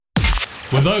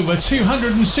with over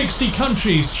 260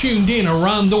 countries tuned in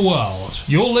around the world.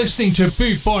 You're listening to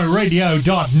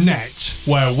bootboyradio.net,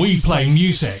 where we play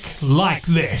music like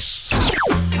this.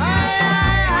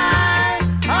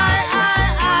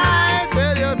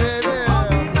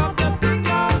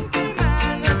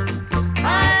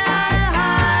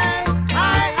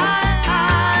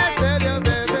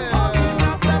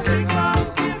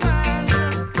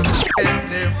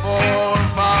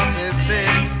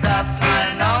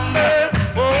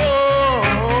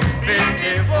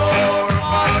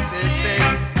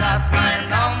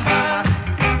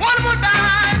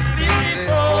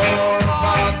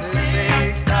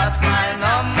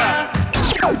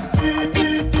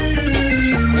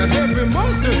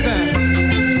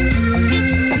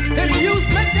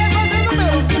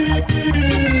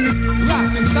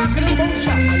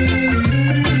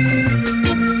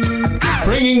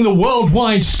 Bringing the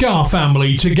worldwide ska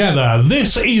family together,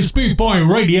 this is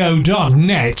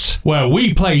bootboyradio.net, where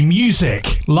we play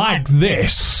music like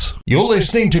this. You're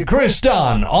listening to Chris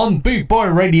Dunn on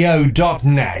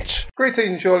bootboyradio.net.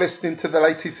 Greetings, you're listening to the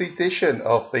latest edition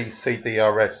of the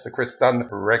CDRS, the Chris Dunn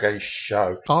Reggae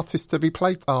Show. Artists to be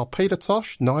played are Peter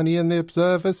Tosh, 90 and the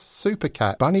Observers,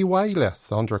 Supercat, Bunny Wailer,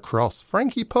 Sandra Cross,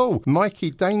 Frankie Paul,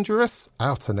 Mikey Dangerous,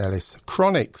 Alton Ellis,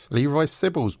 Chronics, Leroy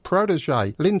Sibbles,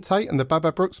 Protege, Lynn Tate and the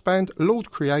Baba Brooks Band,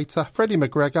 Lord Creator, Freddie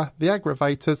McGregor, The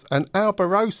Aggravators and Al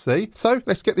Barossi. So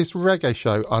let's get this reggae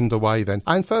show underway then.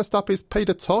 And first up is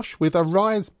Peter Tosh with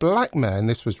Arise Black Man.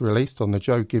 This was released on the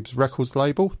Joe Gibbs Records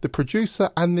label. The producer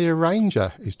and the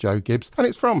arranger is Joe Gibbs, and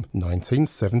it's from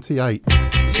 1978.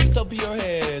 Lift up your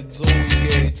heads, O ye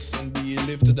gates, and be ye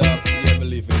lifted up, ye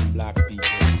ever-living black people.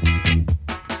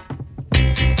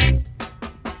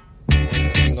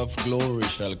 The King of glory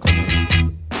shall come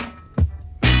in.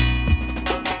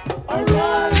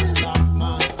 Arise, black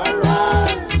man,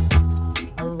 arise.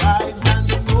 Arise and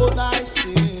know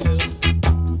thyself.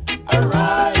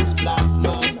 Arise, black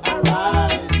man,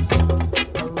 arise.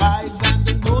 Arise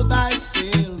and know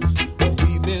thyself.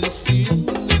 We've been sitting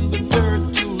in the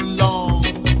dirt too long,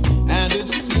 and it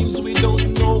seems we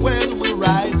don't know when we're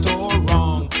right or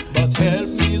wrong. But help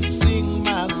me sing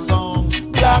my song.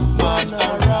 Black man,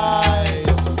 arise.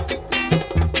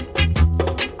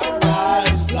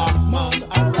 Arise, black man,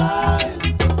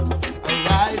 arise.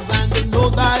 Arise and know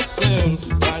thyself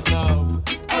right now.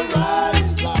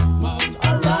 Arise, black man,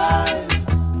 arise.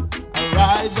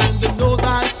 Arise and know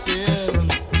thyself.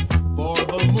 For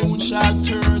the moon shall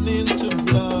turn into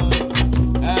blood,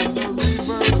 and the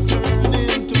rivers turn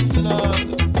into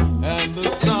flood, and the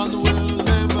sun will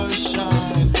never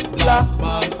shine. Black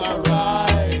man,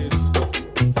 arise.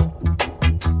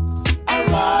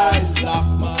 Arise, black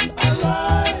man,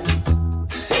 arise.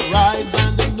 Arise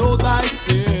and know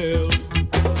thyself.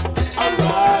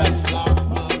 Arise, black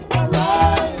man,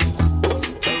 arise.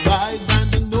 Arise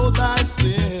and know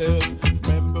thyself.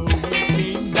 Remember we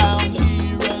came down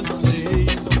here as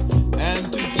slaves,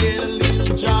 and to get a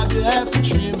little job you have to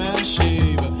trim and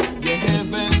shave. Your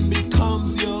heaven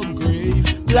becomes your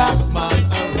grave. Black man,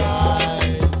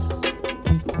 arise.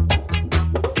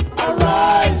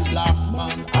 Arise, black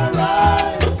man,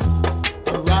 arise.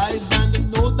 Arise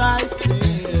and know thyself.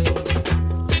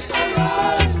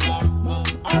 Arise, black man,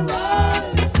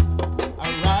 arise.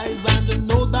 Arise and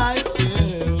know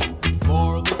thyself.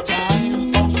 For the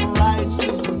time of rights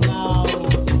is now,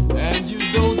 and you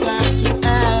don't have to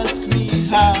ask me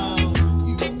how.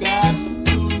 You got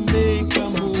to make a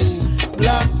move.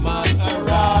 Black man,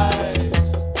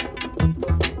 arise.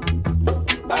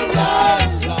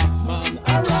 Arise, black man,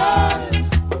 arise.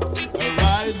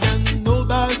 Arise and know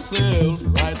thyself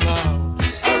right now.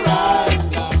 Arise,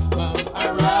 black man,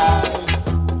 arise.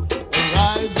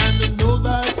 Arise and know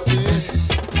thyself.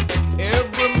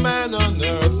 Every man on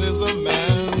earth is a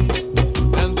man,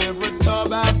 and every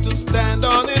tub have to stand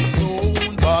on its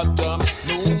own bottom.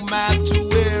 No matter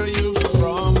where you're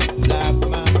from, black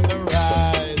man,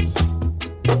 arise.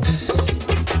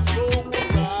 So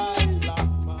arise, black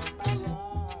man,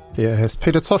 arise. Yes,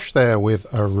 Peter Tosh there with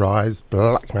Arise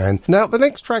Black Man. Now, the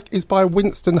next track is by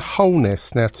Winston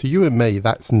Holness. Now, to you and me,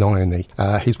 that's 90.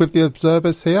 He's with the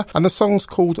Observers here, and the song's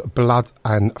called Blood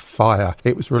and Fire.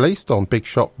 It was released on Big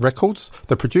Shot Records.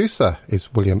 The producer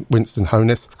is Winston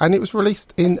Holness, and it was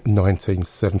released in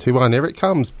 1971. Here it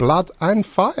comes, Blood and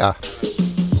Fire.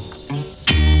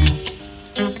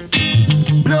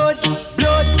 Blood,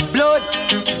 blood, blood,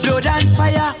 blood and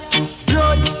fire.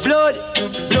 Blood, blood,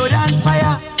 blood and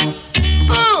fire.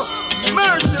 Oh,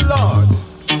 mercy, Lord.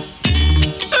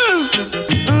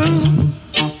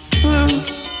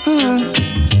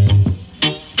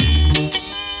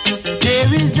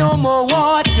 There is no more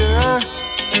water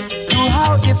to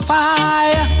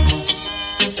fire.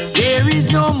 There is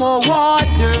no more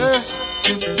water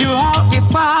to out the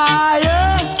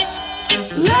fire.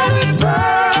 Let it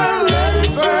burn, let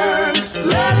it burn,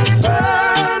 let it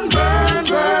burn, burn,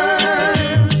 burn.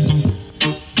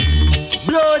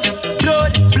 Blood,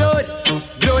 blood, blood,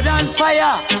 blood and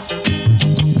fire.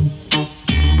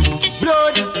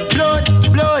 Blood, blood,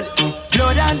 blood,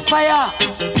 blood and fire.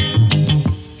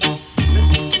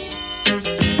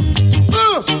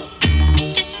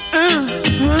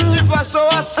 If I saw,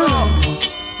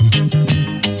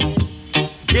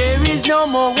 there is no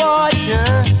more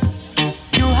water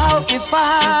to out the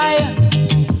fire.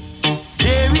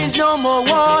 There is no more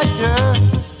water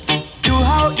to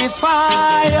out the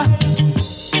fire.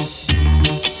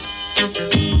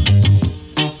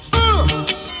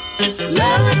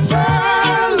 Let it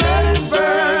burn, let it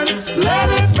burn, let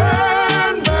it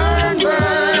burn, burn,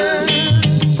 burn.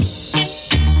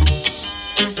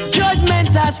 Judgment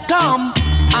has come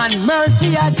and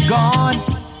mercy has gone.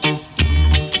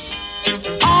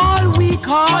 All we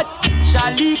caught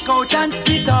shall leak out and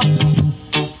split up.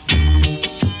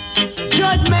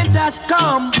 Judgment has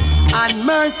come and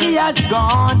mercy has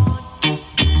gone.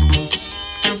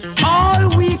 All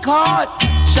we caught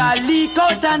shall leak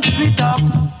out and split up.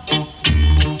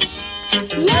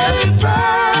 Let it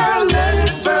burn, let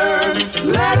it burn,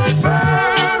 let it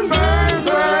burn, burn,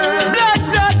 burn. Blood,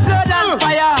 blood, blood and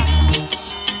fire.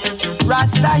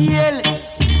 Rasta Hill.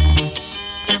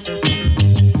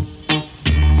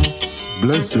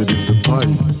 Blessed is the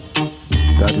pipe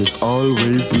that is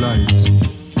always light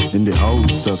in the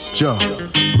house of Jah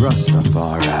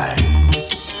Rastafari.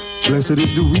 Blessed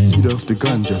is the weed of the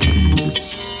ganja seed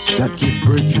that give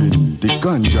brethren the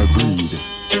ganja breed.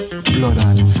 Blood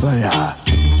and fire,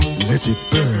 let it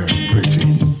burn,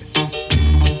 brethren.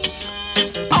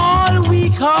 All we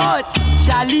caught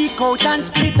shall leak out and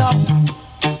split up,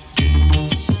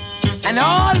 and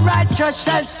all righteous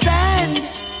shall stand.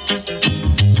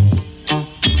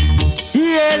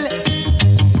 Heal,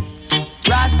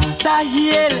 Rasta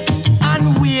heal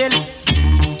and wail.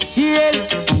 Heal,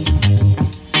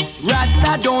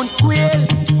 Rasta don't quail.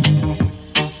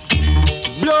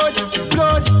 Blood,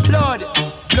 blood, blood,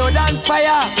 blood and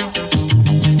fire.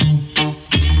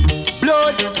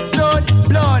 Blood, blood,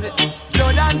 blood,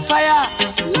 blood and fire.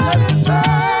 Let it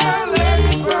burn, let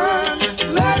it burn,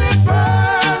 let it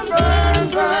burn, burn,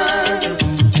 burn.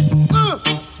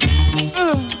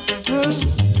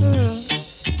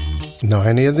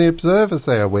 90 of the Observers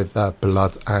there with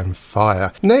Blood and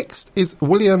Fire. Next is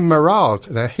William Marag.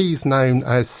 Now he's known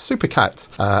as Supercat,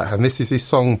 and this is his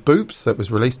song Boops that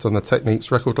was released on the Techniques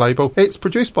record label. It's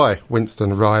produced by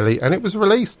Winston Riley and it was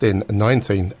released in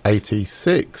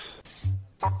 1986.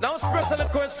 Now special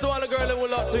request to all the girls who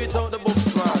love to eat out the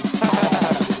books, man.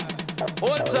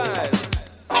 One time,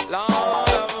 Lord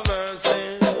have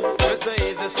mercy. Mr.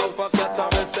 Easy Super Cat,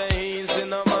 Mr. Easy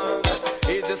no man.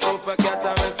 Easy Super Cat,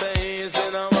 Mr. Easy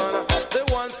no man. The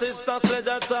one sister said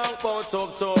that talk about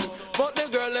Tuk Tuk, but the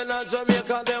girl in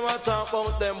Jamaica, them a talk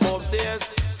about them bobs.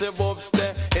 Yes, say bobs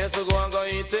there. Yes, we go and go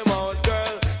eat him out,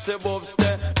 girl. Say bobs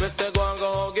there. We say go and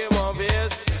go hug him up.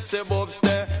 Yes, say bobs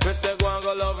there. We say go and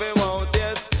go love him out.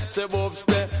 Yes, say bobs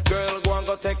there. Girl go and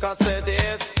go take a set.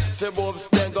 Yes, say bobs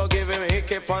there. Go give him a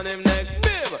hiccup on him neck.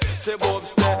 Bim. Say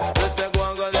bobs there. We say go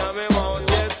and go yam him out.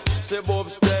 Yes, say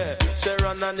bobs there. She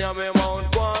run and yam him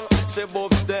out. Go on. Say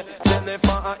bobs there.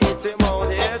 Jennifer and eat him out.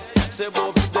 Yes, say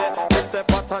bobs there. We say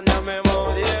pat and yam him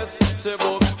out. Yes, say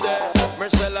bobs there.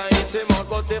 Michelle and eat him out.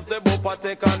 But if the boopa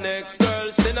take a next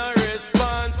girl, she no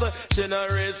response. She no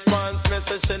response. Me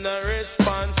say she no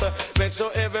response. Make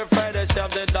sure every Friday she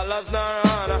have the dollars in her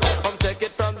hand. I'm take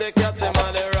it from the cat and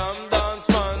the ram dance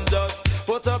man. Just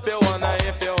put up your one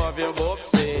if you have your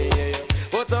boopsie.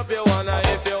 Put up your one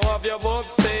if you have your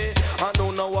boopsie. I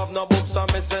don't know have no boops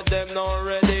and me say them not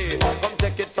ready. Come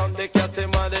take it from the cat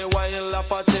and the wild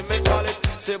Apache. Me call it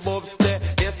say boobs there.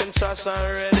 Yes, him trash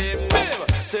and ready. Bim.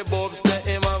 Say boobs there.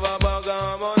 Him have a bag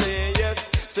of money. Yes.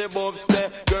 Say bobs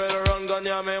there, girl run gun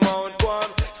yam him out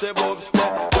one. Say bobs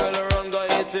there, girl run gun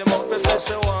hit him out. Me say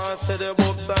she want see the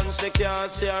bobs and she can't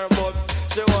see her bobs.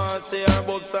 She want see her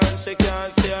bobs and she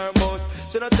can't see her bobs.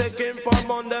 She not taking for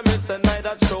Monday, me say night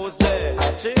that shows there.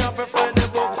 She have to find the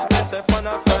bobs, me say fun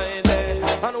a Friday.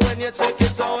 And when you check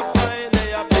it out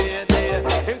Friday, you pay day.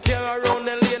 Him carry around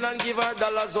the lane and give her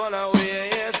dollars one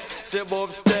away. Yes, say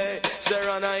bobs there, she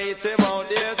run and hit him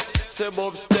out. Yes, say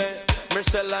bobs there.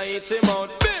 Michelle and eat him out,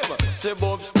 bim. Say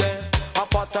bobs there, a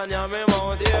pot and yam him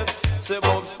out, yes. Say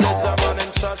bobs there, Jaman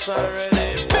and trash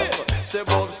already, bim. Say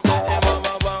bobs there, him have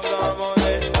a bang of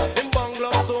money. Him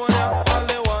bangla Sonia,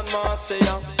 only one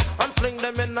Marcia. and fling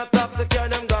them in a taxi, carry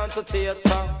them gone to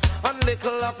theater. And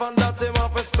little laugh and that him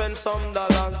off to spend some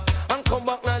dollars. And come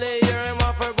back now they hear him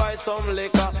off to buy some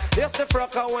liquor. Yes, the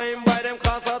frack away him buy them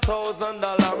cost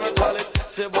 $1,000. Me call it,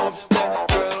 say Bob's there,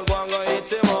 girl go and go hit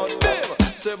him out, babe.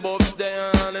 Say Bob's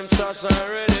there and him trash and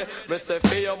ready. Me say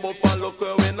for your bub and look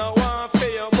where we now want for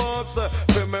your bubs.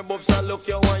 For me bubs and look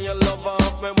you want your love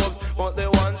off me bubs. But the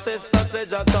one sisters they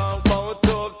just talk about too.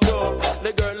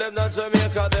 The girl them not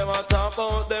Jamaica, them a talk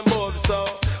about them bubs. So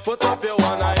put up your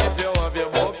one eye if you have your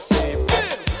bubs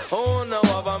safe. Oh now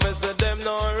have I miss them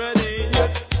not ready.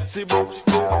 Yes, see bubs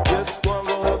there, yes, go and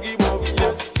go hug him up.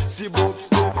 Yes, see bubs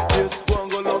there, yes, go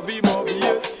and go love him up.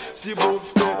 Yes, see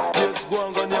bubs there, yes, go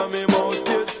and go near me mouth.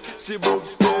 Yes, see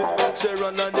bubs there, she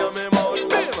run and near me mouth.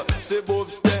 Babe, see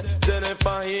bubs there,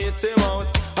 Jennifer hit him out.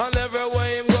 And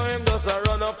everywhere him go, him just a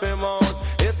run up him out.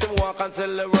 Yes, him walk and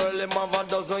tell the world him have a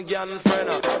dozen girl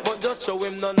friend. But just show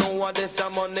him no know what this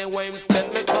money where him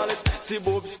spend. Me call it, see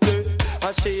bubs there,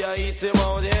 and she a eat him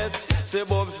out. Yes, see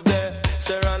bubs there,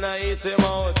 she run and eat him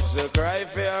out. She cry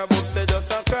for her boobs, say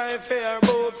just a cry for her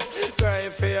boobs. Cry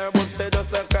for her boobs, say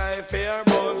just a cry for her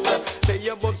boobs. For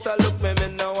your boobs I look me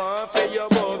now want for your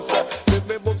boobs. For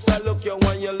me boobs I look you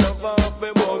want your love off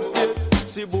me boobs.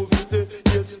 Yes, see boobs there,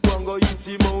 yes, go and go eat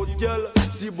him out, girl.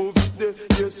 See boobs there,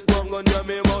 yes, go and go near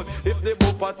me mouth. If the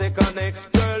boopa take a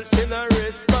next girl, she no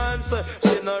response.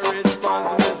 She no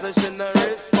response, me say she no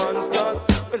response. Cause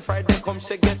when Friday come,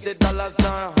 she get the dollars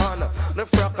down her hand. The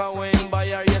frack away in buy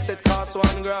her, yes, it costs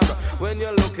 $1,000. When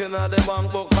you're looking at the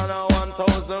bank book and a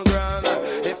 1,000 grand.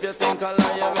 If you think a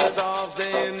lie, you better ask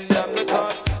the Indian.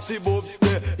 Because see boobs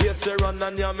there, yes, she run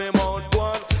and near me mouth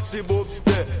one. See boobs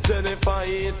there, Jennifer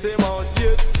eat him out,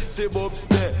 yes. See boobs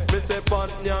there, me say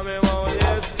pant near me mouth,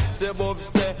 yes. See boobs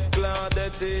there, glad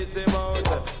that eat him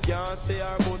out. Can't see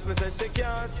her boots, me say she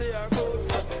can't see her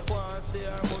boots. Can't see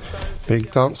her boots.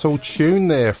 Big dancehall tune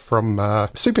there from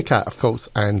Supercat, of course,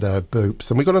 and Boops.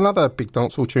 And we got another big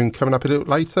dancehall tune coming up a little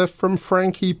later from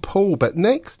Frankie Paul. But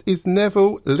next is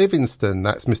Neville Livingston.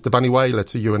 That's Mr. Bunny Wailer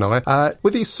to you and I,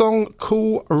 with his song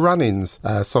Cool Runnings.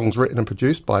 Song's written and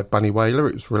produced by Bunny Wailer.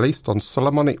 It was released on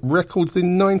Solomonic Records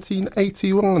in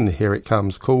 1981. Here it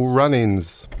comes, Cool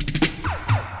Runnings.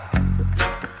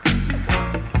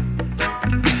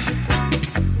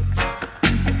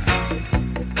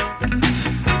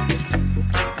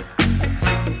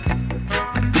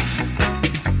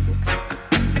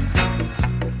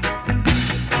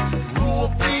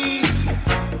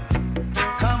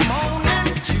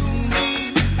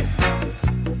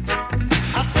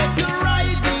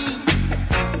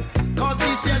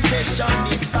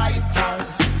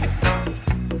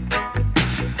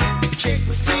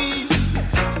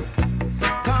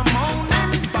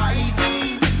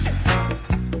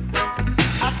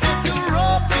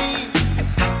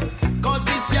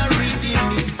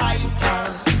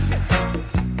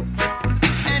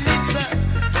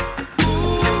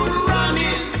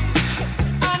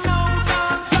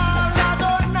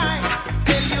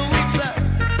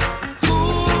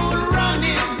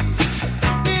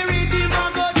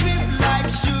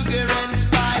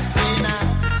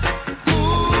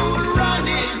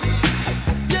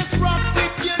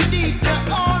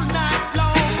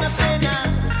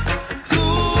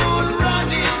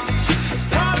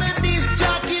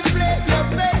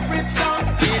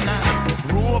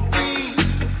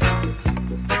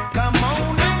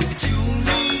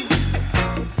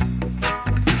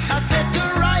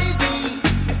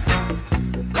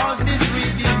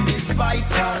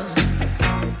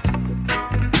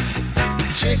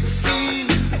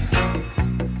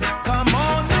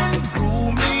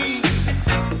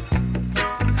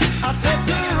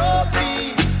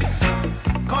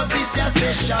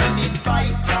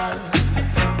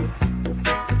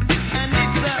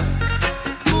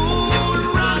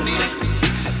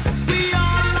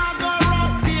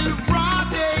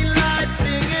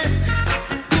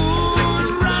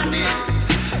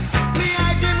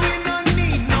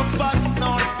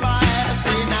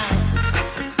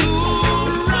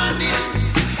 Running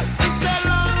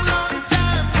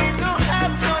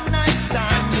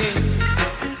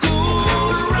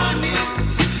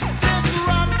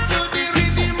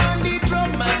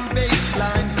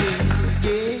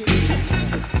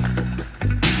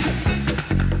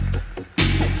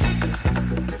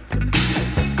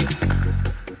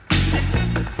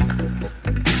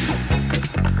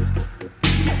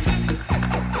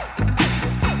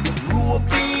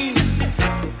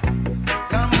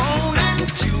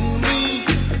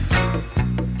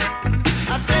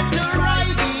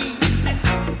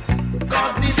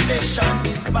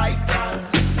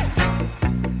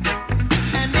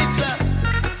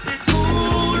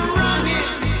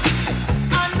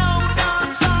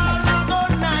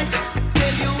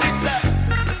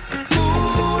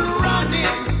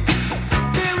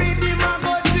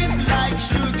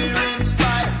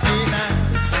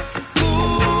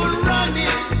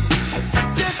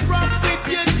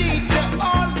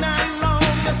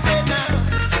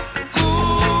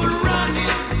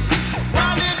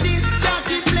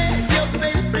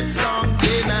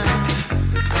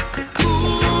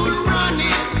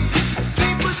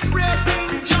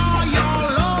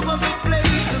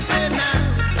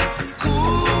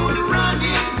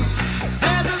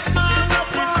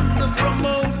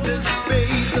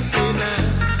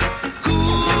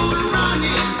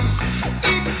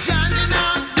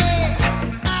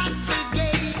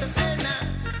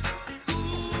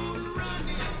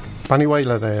Bunny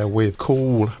Wailer there with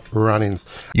Cool Runnings.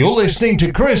 You're listening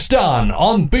to Chris Dunn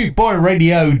on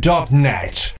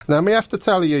BootboyRadio.net. Now, me have to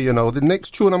tell you, you know, the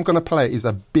next tune I'm going to play is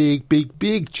a big, big,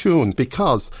 big tune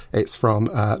because it's from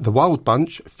The Wild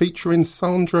Bunch featuring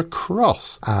Sandra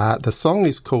Cross. The song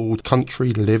is called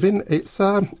Country Living.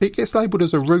 It gets labelled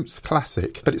as a roots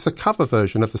classic, but it's a cover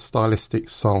version of the stylistic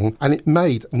song, and it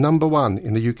made #1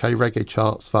 in the UK reggae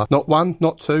charts for not 1,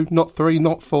 not 2, not 3,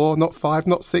 not 4, not 5,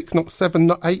 not 6, not 7,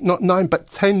 not 8, not 9, but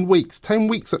 10 weeks. 10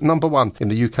 weeks at #1 in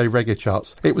the UK reggae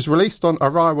charts. It was released on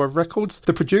Ariwa Records.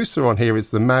 The producer on here is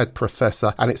the Mad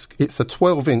Professor, and it's a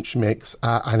 12-inch mix,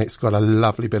 and it's got a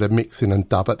lovely bit of mixing and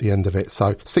dub at the end of it.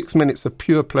 So 6 minutes of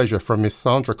pure pleasure from Miss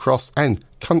Sandra Cross and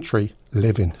Country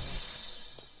Living.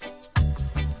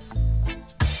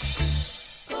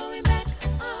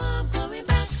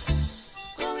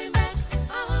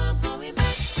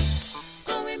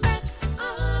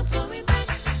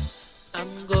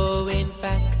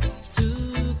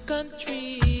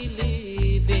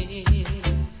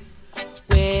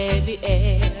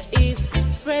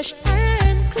 Fresh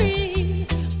and clean,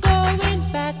 going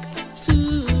back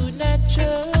to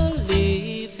natural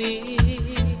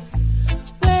living,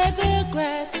 where the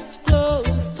grass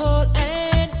grows tall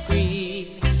and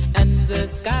green, and the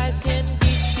skies can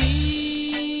be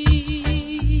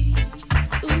seen.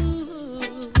 Ooh.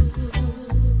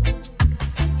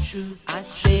 I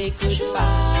say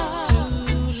goodbye to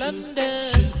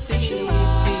London City.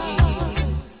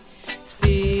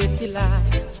 City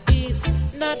life is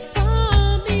not fun.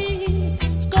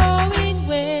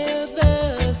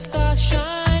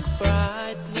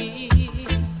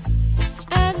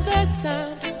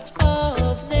 Sound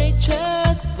of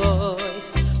nature's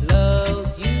voice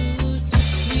lulls you to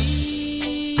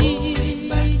sleep.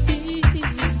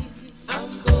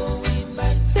 I'm going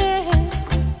back. There's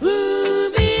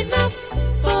room enough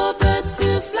for birds to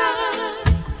fly,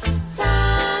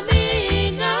 time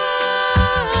enough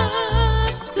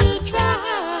to try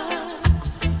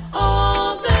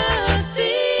all the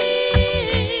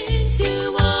things you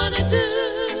wanna do.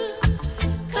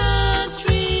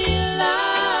 Country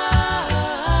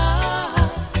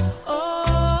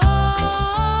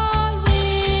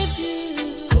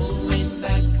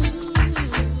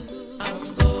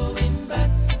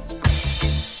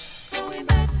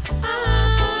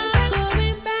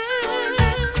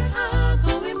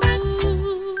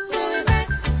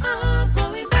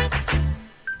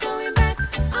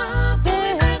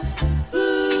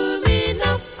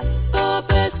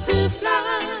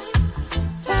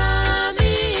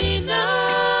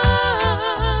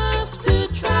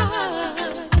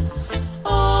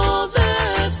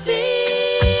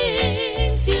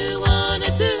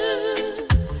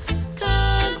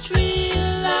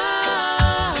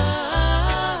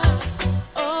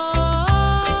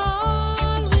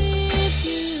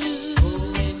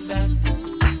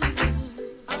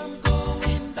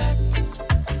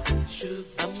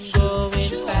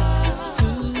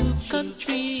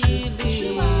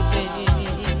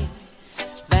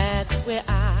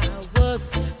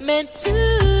meant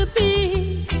to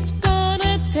be,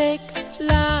 gonna take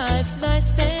life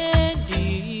nice and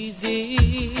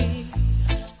easy,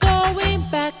 going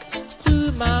back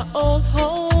to my old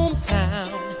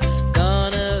hometown,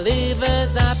 gonna live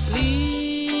as I please.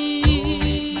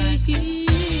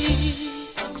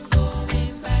 I'm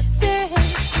going back.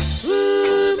 There's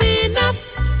room enough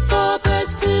for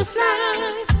birds to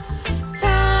fly,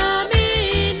 time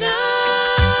enough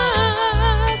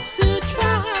to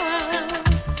try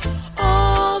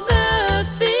all the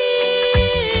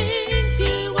things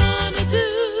you wanna do.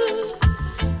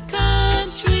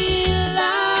 Country life,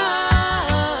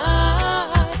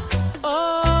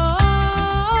 oh.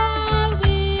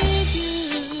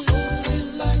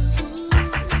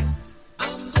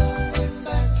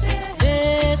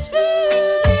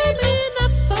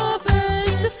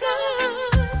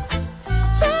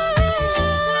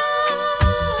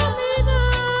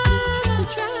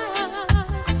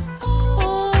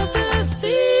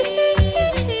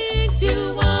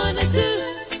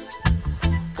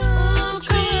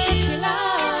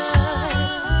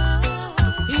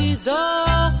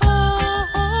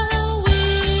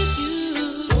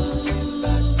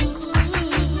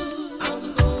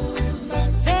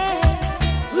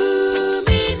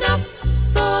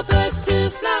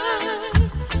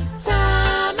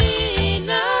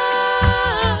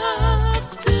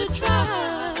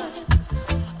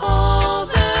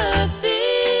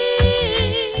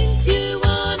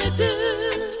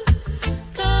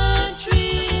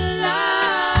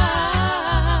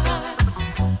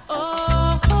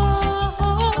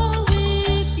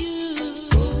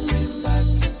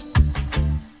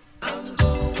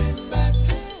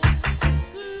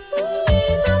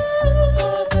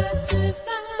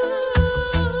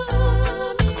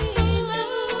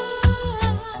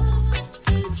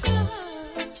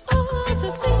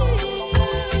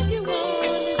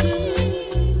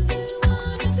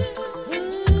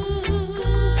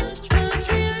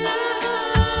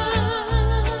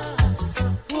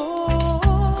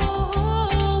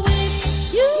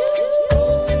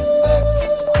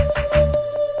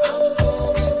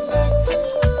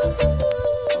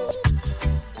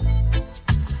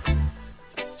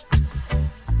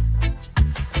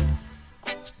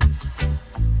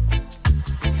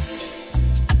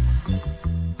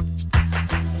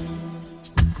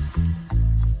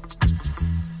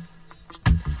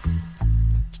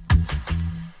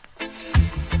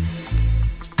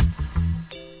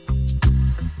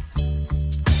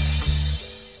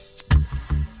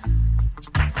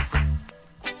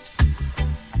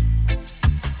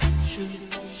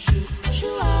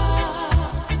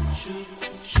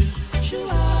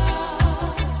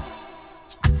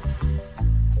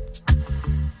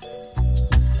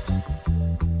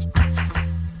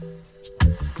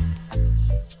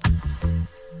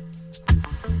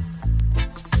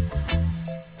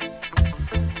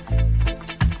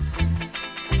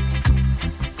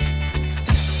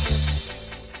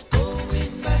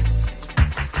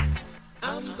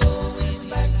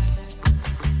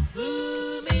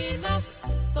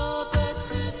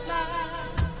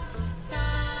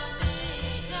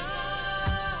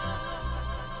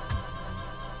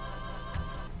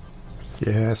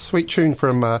 Yeah, sweet tune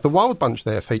from the Wild Bunch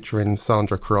there, featuring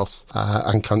Sandra Cross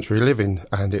and Country Living,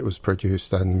 and it was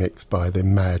produced and mixed by the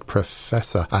Mad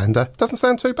Professor. And doesn't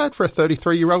sound too bad for a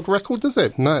 33-year-old record, does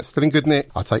it? No, it's still in good nick.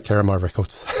 I take care of my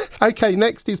records. Okay,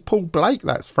 next is Paul Blake,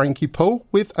 that's Frankie Paul,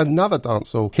 with another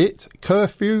dancehall hit,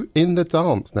 Curfew in the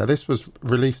Dance. Now, this was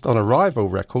released on Arrival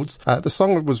Records. The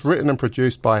song was written and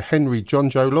produced by Henry John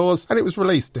Joe Laws, and it was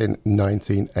released in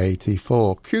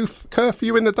 1984.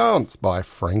 Curfew in the Dance by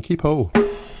Frankie Paul.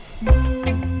 It's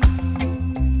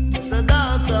a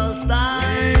dancehall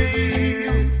style,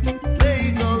 play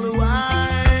it all the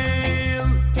while.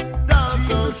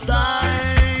 Dancehall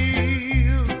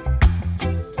style,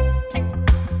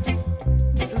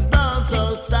 this is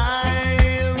dancehall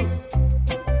style,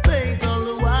 play it all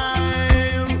the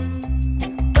while.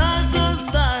 Dancehall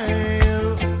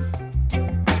style.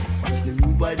 Watch the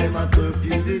rude boy them a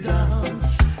curfew the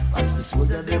dance. Watch the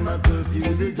soldier them a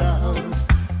curfew the dance.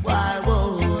 Why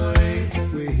wait?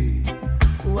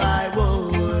 Why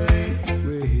wait?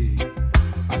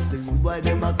 As the rude boy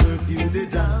them a curfew the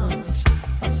dance,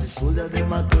 as the soldier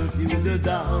them a curfew the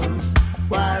dance.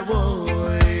 Why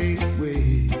wait?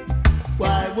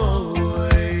 Why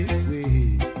wait?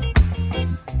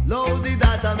 Load the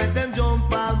data, make them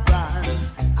jump and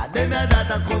prance, and then the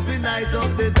data come be nice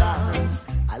up the dance.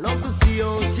 I love to see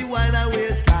how she whine her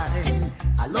waistline.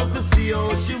 I love to see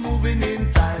how she moving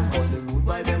in time. But the rude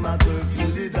boy them a curfew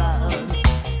the dance,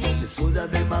 the soldier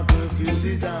them a curfew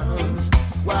the dance.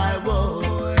 Why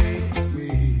boy,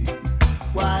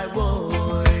 why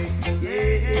boy,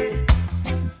 yeah.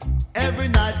 Every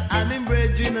night and him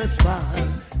bridging a spar,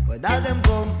 whether them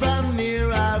come from near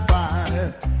or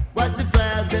far. Watch the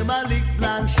fires them a lick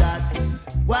blank shot,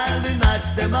 while the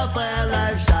nights them a fire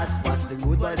live shot. Watch the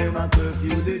good boy them a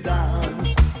curfew the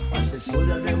dance, watch the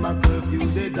soldier them a curfew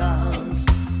the dance.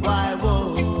 Why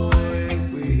boy,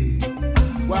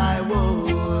 why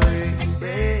boy,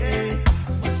 yeah.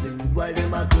 Watch the good boy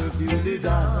them a curfew the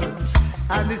dance,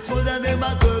 and the soldier them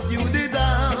a curfew the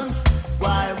dance.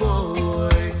 Why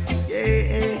boy,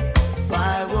 yeah,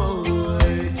 why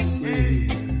boy,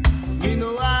 yeah. Me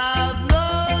no have no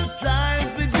time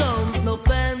for jump no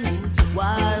fence.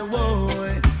 Why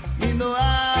boy, me no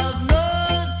have no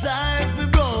time for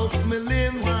broke me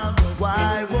limbs.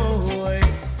 Why boy,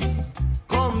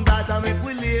 come back and make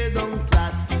we lay down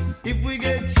flat. If we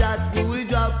get shot, we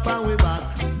drop and we back.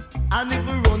 And if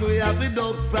we run, we have to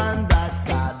duck from that.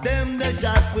 God them the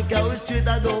shot, we carry straight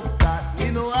a duck that. We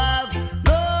no have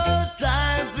no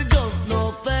time for jump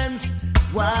no fence.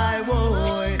 Why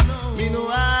boy, we no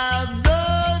have no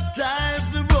time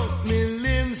for broke me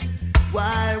limbs.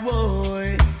 Why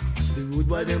boy, the rude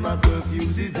boy them a curfew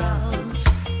the dance,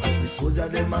 as the soldier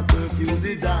them a curfew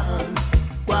the dance.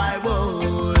 Why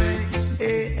boy,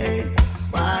 hey hey,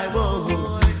 why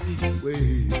boy,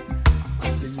 wait,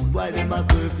 as the rude boy them a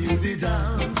curfew the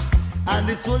dance, and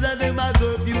the soldier them a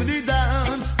curfew the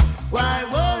dance. Why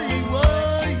boy,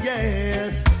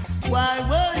 yes, why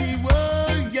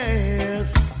boy,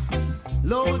 yes.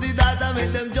 Load the data,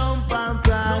 make them jump and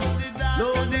prance.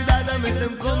 Load the data, make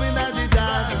them come in at the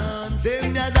dance.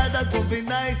 Them the data could be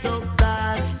nice up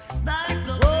dance.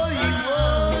 Oh,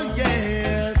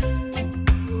 yes.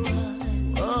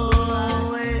 Oh,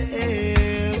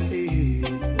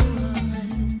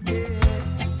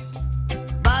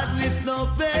 badness no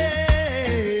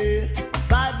pay.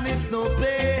 Badness no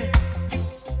pay.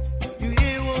 You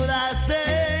hear what I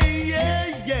say?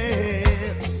 Yeah, yeah.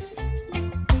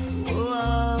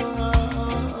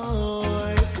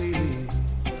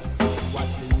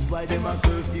 Why them a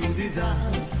curfew the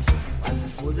dance, and the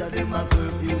soldier them a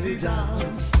curfew the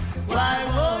dance. Why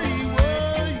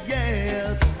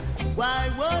yes, why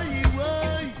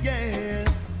yes,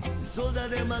 the soldier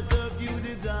them a curfew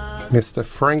the dance. Mr.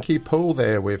 Frankie Paul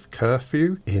there with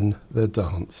Curfew in the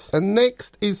Dance. And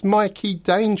next is Mikey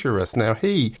Dangerous. Now,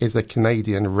 he is a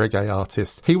Canadian reggae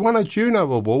artist. He won a Juno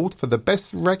Award for the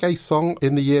best reggae song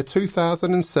in the year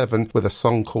 2007 with a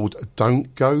song called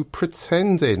Don't Go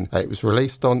Pretending. It was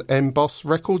released on Emboss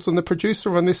Records, and the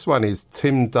producer on this one is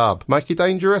Tim Dubb. Mikey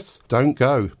Dangerous, Don't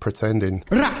Go Pretending.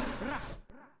 Ra.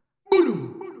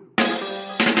 Boom.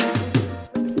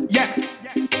 Yeah.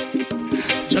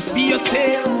 Just be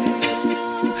yourself.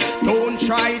 Don't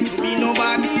try to be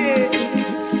nobody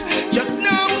else. Just know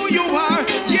who you are.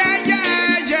 Yeah,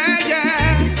 yeah, yeah,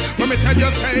 yeah. Let me tell you,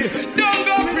 say, don't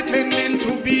go pretending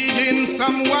to be in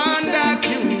someone that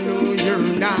you know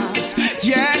you're not.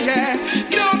 Yeah, yeah.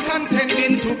 No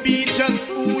contending to be just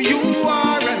who you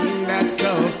are, and that's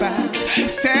a fact.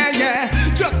 Say, yeah,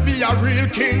 just be a real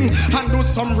king and do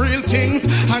some real things,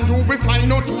 and you will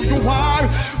find out who you are.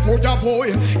 Oh yeah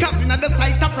boy, cause in the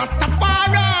sight of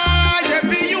Rastafari,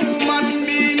 every human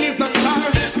being is a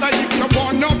star. So if you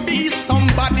wanna be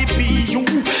somebody, be you.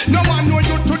 No one know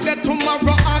you today,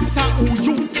 tomorrow ask who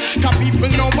you. Cause people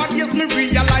nowadays me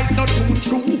realize not too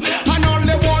true, and all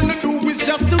they wanna do is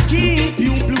just to keep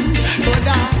you blue. But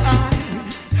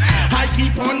I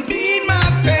keep on being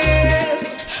myself.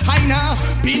 I now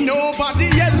be nobody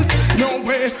else. No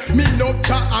way, me love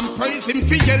Jah and praise him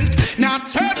for health. Now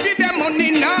serve with them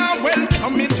money now wealth. So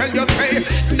me tell you say,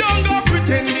 don't go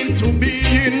pretending to be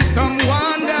in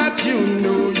someone that you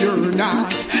know you're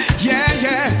not. Yeah,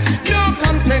 yeah, no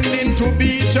pretending to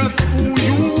be just who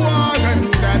you are,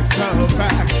 and that's a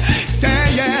fact.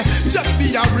 Say yeah, just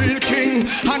be a real king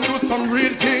and do some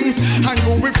real things, and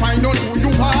you will find out who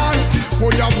you are.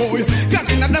 Oh yeah boy, cause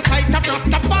in the sight of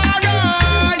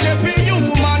Rastafari, every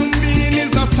human being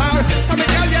is a star. So me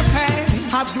tell you say,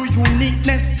 have your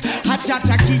uniqueness, a Jah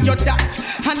give you that,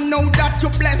 and know that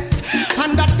you're blessed,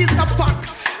 and that is a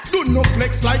fact. Do no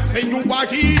flex like say you are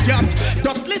idiot.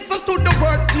 Just listen to the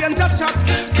words the angel chat,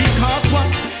 because what?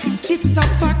 It's a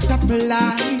fact of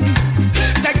life.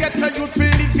 Say get a youth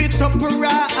feel live it up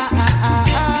right,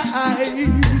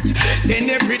 then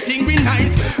everything be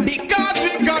nice, because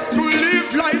we got to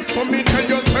live life. So me tell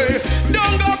you say,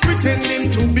 don't go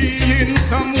pretending to be in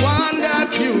someone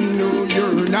that you know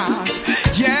you're not.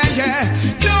 Yeah, yeah,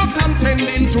 no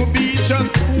contending to be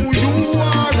just who you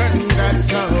are, and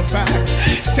that's a fact.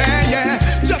 Say yeah,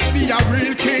 just be a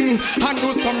real king and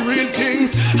do some real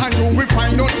things, and you will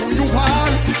find out who you are.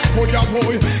 Oh yeah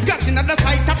boy, cause in the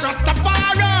sight of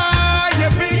Rastafari,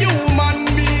 every human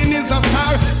being is a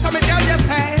star. So me tell you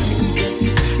say,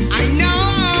 I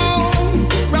know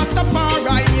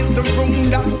Rastafari is the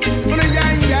ruler.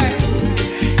 Yeah,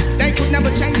 yeah, they could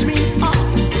never change me.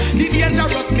 The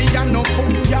dangerous me and no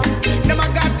fool, yeah. Them I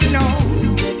got to know.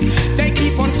 They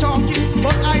keep on talking,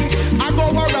 but I go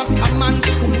a Rasta man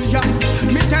school, yeah.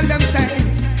 Me tell them say,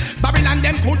 Babylon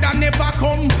them coulda never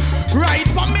come right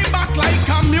for me back like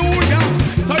a mule, yeah.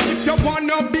 So if you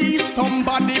wanna be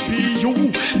somebody, be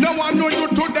you. No one know you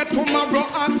today, tomorrow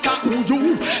ask who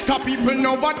you. Cause people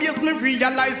nowadays me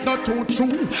realize not too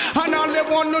true, and all they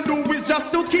wanna do is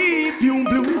just to keep you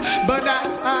blue. But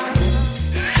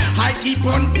I keep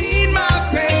on being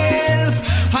myself.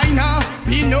 I now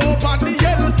be nobody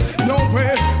else. No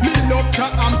way, me love Jah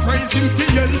and praise him for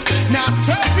health. Now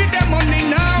serve with them money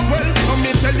now well. So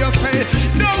me tell you say,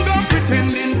 don't go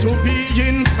pretending to be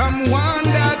in someone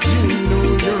that you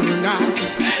know you're not.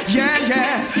 Yeah,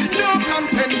 yeah, no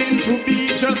contending to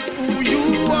be just who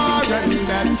you are, and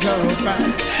that's a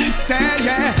fact. Say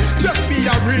yeah, just be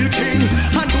a real king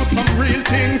and do some real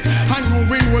things, and you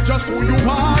will know just who you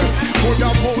are. Oh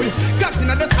yeah boy, cause in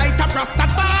the sight of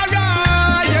Rastafari,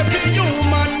 every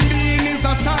human being is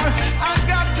a star. I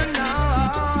got to know.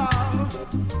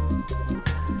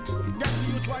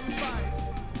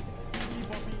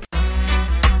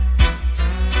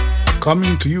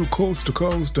 Coming to you coast to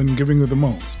coast and giving you the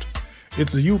most.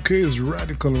 It's the UK's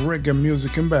radical reggae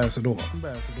music ambassador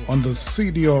on the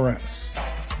CDRS,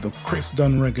 the Chris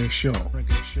Dunn Reggae Show.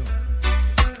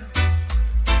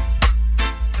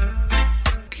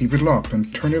 Keep it locked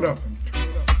and turn it up.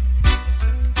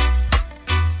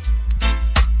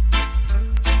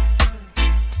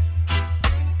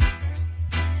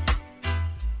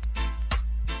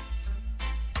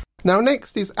 Now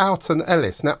next is Alton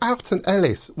Ellis. Now Alton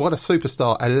Ellis, what a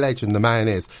superstar, a legend the man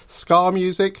is. Ska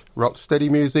music, rocksteady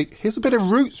music, here's a bit of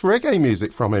roots reggae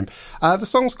music from him. The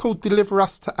song's called Deliver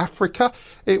Us to Africa.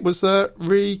 It was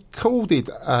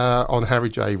recorded on Harry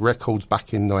J Records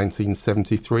back in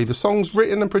 1973. The song's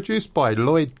written and produced by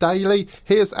Lloyd Daly.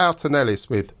 Here's Alton Ellis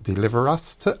with Deliver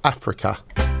Us to Africa.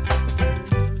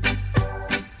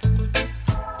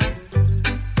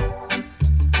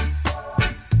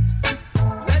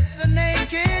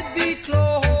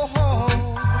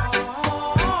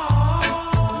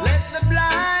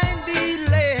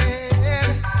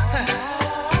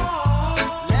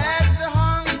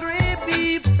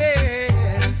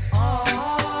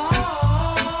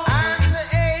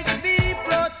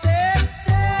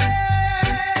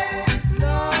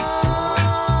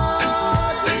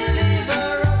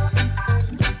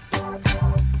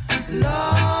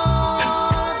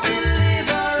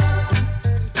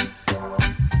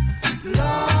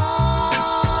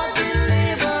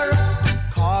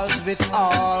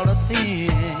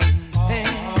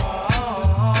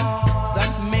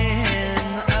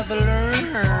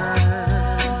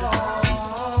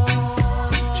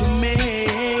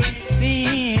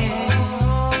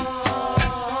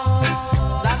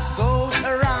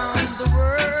 Around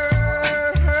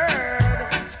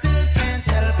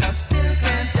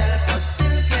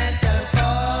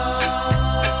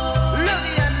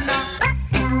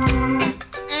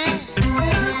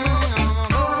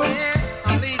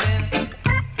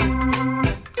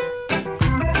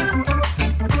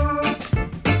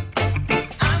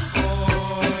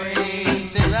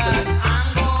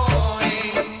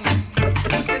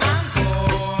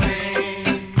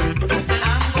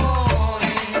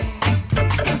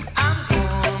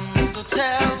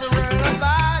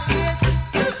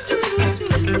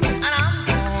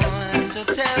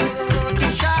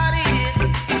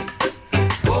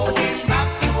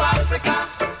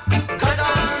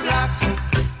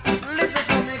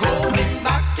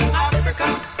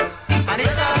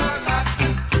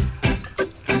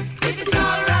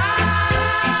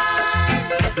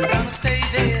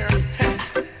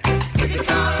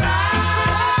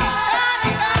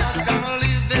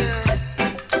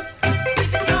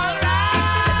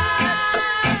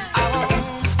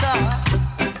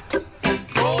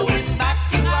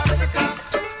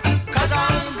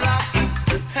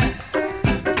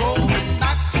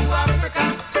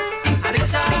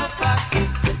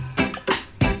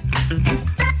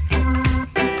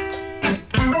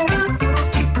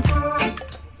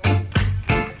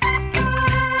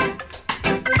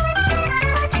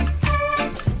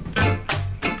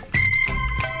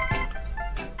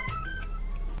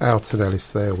Alton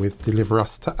Ellis there with Deliver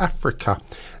Us to Africa.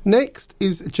 Next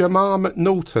is Jamar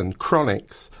McNaughton,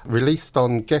 Chronics, released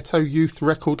on Ghetto Youth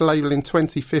record label in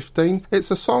 2015. It's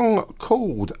a song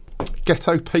called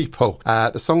Ghetto People.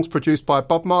 The song's produced by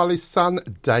Bob Marley's son,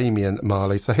 Damian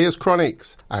Marley. So here's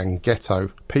Chronics and Ghetto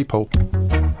People.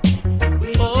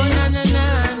 Oh, na, na,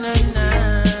 na, na, na.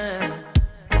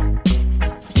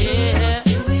 Yeah.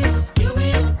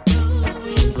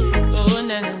 Oh,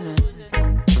 na, na, na.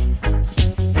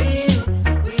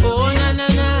 Oh, na, na,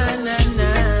 na, na, na.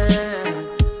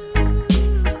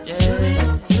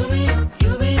 Yeah.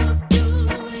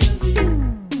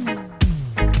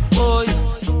 Oh,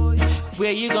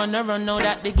 where you gonna run now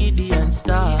that the Gideon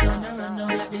star?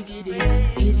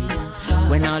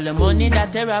 When all the money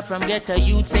that they rob from Ghetto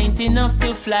Youths ain't enough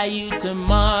to fly you to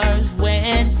Mars.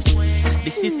 When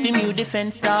the system you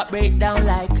defend start break down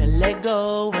like a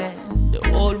Lego. When the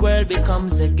whole world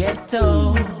becomes a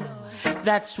ghetto,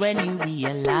 that's when you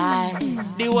realize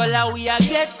the whole of we are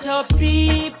ghetto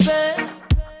people.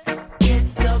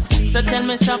 So tell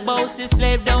me some boss is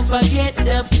slave, don't forget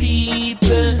the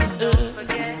people.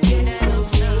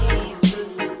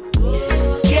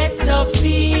 Ghetto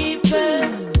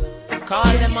people.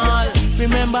 Call them all.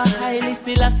 Remember Haile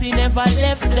Selassie never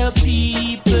left the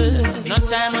people. No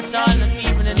time at all, not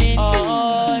even an inch.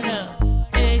 Oh no.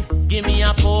 Hey, give me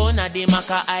a phone, a the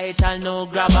maca ital no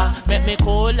grabber. Make me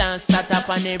cool and start up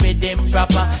on the rhythm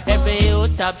proper. Every you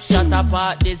tap shut up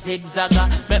at the zigzagger.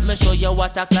 Make me show you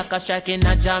what a clock a strike in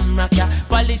a jam rocker.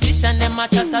 Politician them a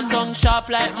chat a tongue sharp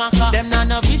like maca. Them not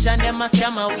no vision, them a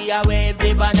scammer. We a wave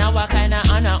the banner. What kind of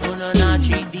honor? Uno not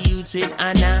treat the youths with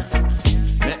honor.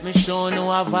 Let me show no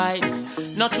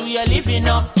vibes. Not true you're living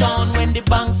uptown. When the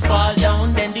banks fall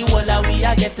down, then the whole of we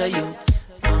a get a youth.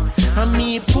 And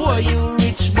me poor, you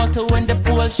rich, but when the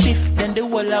pool shift, then the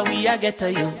whole of we a get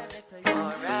a youth.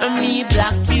 And me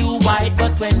black, you white,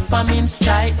 but when famine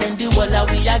strike, then the whole of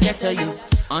we a get a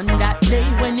youth. On that day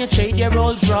when you trade your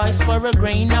Rolls Royce for a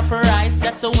grain of rice,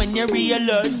 that's when you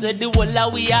realize that the whole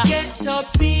of we a get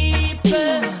up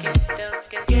people.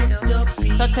 Get up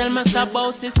people. So tell me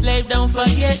about this slave, don't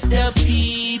forget the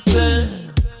people.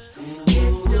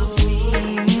 Get up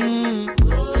people.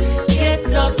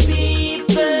 Get up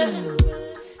people.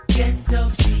 Get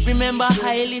up people. Remember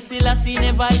Haile Selassie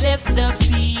never left the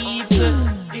people.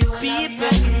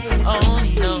 People. Oh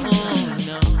no,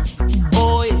 no.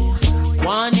 Oh yeah.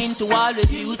 Warning to all the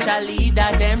future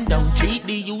leader them. Don't treat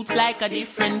the youth like a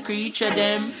different creature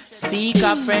them. Seek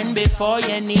a friend before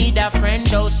you need a friend.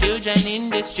 Those children in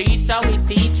the streets how we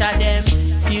teach them.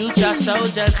 Future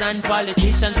soldiers and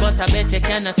politicians, but I bet you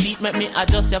cannot see it. Make me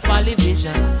adjust your folly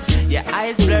vision. Your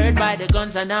eyes blurred by the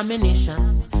guns and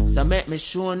ammunition. So make me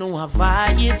show no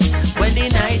vibes. When the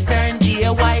night turn day,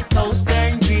 White House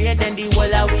turn grey, then the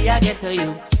whole of we a get to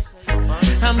youths.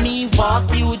 And me walk,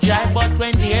 you drive, but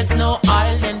when there's no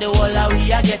oil, then the whole of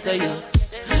we a get to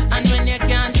youths. And when you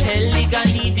can't tell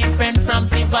Ligani different from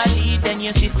Tivoli, then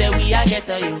you see say we a get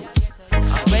to youths.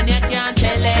 When you can't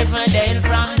tell Everdale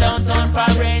from downtown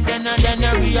Parade, then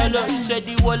you realize say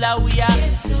the whole of we a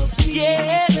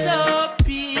get up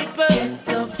people.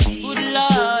 Good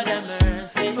Lord have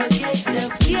mercy.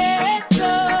 Get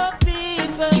up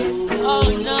people. Oh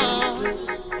no.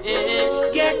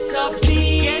 Yeah. Get up people.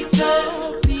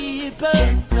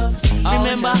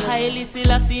 Remember Haile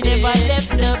Selassie never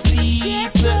left the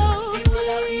people.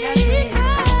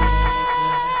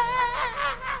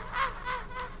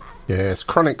 Yes,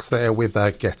 Chronics there with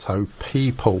Ghetto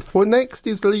People. Well, next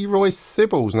is Leroy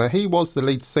Sibbles. Now, he was the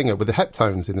lead singer with the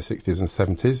Heptones in the 60s and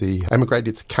 70s. He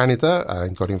emigrated to Canada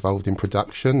and got involved in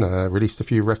production, released a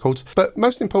few records. But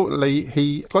most importantly,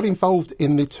 he got involved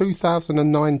in the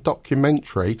 2009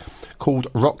 documentary called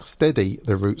Rocksteady,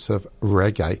 The Roots of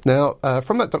Reggae. Now,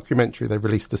 from that documentary, they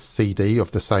released a CD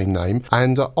of the same name.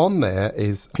 And on there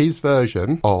is his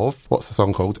version of, what's the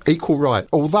song called? Equal Right.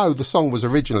 Although the song was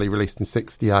originally released in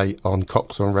 68, on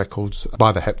Coxon Records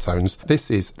by the Heptones. This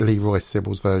is Leroy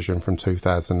Sibbles' version from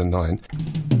 2009.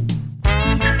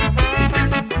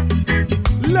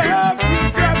 Love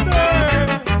your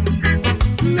brother,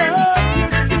 love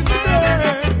your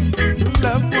sisters,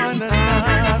 love one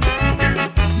another.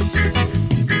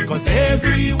 'Cause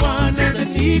everyone has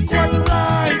an equal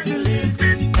right to live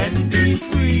and be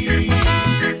free.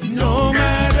 No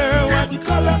matter what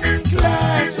color,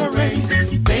 class or race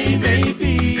they may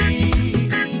be.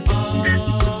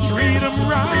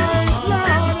 Right,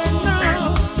 Lord, and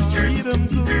now treat them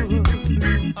good.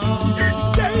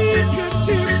 Take a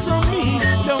tip from me,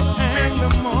 don't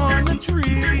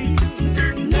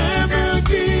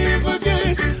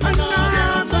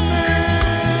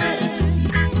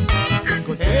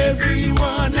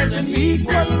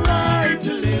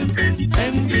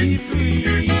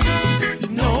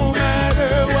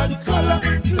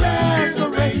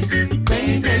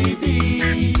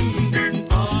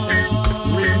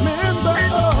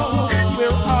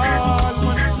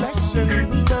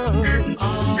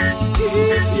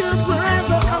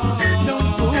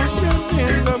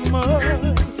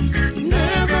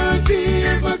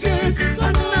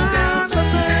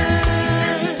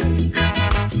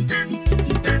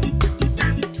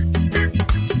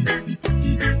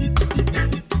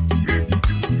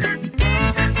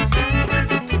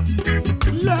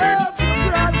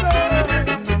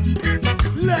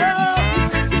Love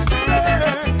your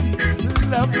sisters,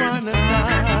 love one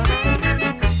another.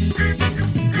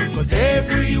 'Cause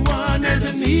everyone has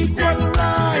an equal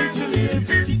right to live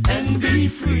and be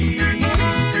free.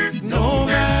 No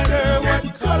matter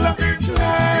what color,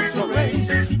 class, or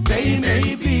race they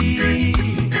may be.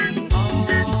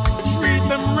 Treat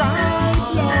them right,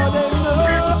 Lord, and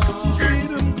love, treat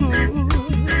them good.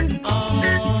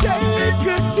 Take a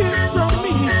tip from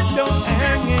me, don't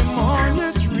hang him on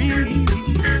a tree.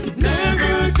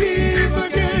 Never give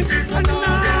against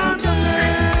another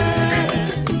man.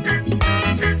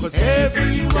 'Cause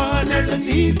everyone has an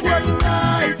equal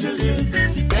right to live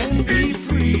and be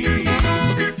free.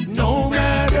 No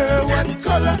matter what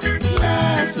color,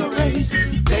 class, or race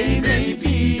they may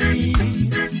be.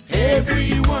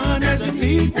 Everyone has an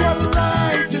equal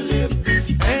right to live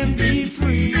and be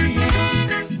free.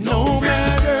 No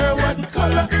matter what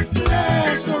color,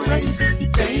 class, or race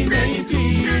they may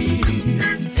be.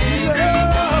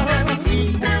 Love,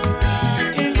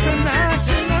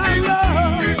 international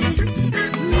love.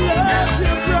 Love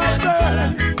your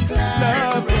brothers,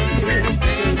 love your sisters.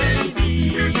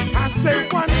 I say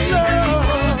one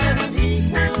love,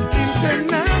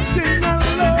 international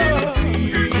love.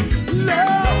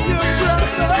 Love your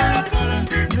brothers,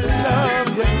 love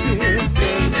your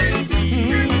sisters.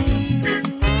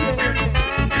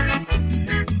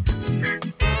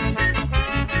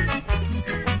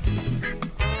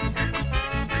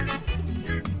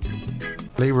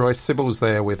 Leroy Sibbles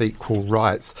there with Equal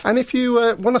Rights. And if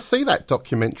you want to see that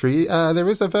documentary, there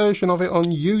is a version of it on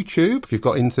YouTube, if you've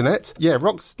got internet. Yeah,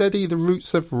 Rocksteady, The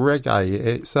Roots of Reggae.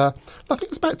 It's, I think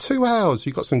it's about 2 hours.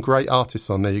 You've got some great artists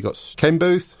on there. You've got Ken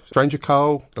Booth, Stranger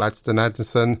Cole, Gladstone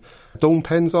Addison, Dawn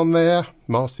Penn's on there,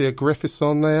 Marcia Griffiths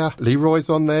on there, Leroy's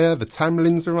on there, the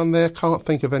Tamlins are on there. Can't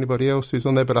think of anybody else who's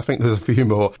on there, but I think there's a few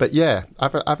more. But yeah,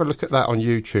 have a look at that on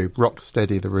YouTube.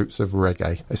 Rocksteady, The Roots of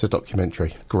Reggae. It's a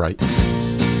documentary. Great.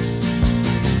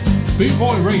 Boot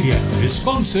Boy Radio is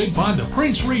sponsored by the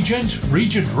Prince Regent,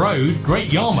 Regent Road,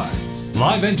 Great Yarmouth.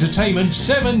 Live entertainment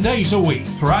 7 days a week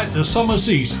throughout the summer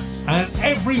season and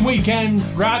every weekend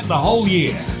throughout the whole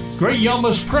year. Great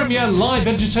Yarmouth's premier live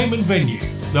entertainment venue,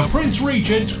 the Prince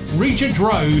Regent, Regent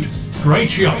Road,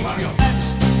 Great Yarmouth.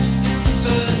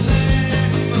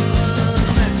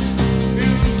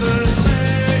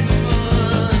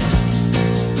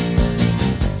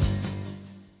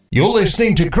 You're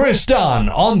listening to Chris Dunn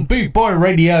on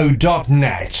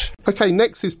bootboyradio.net. Okay,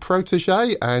 next is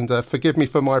Protege, and forgive me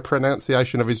for my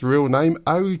pronunciation of his real name,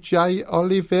 O.J.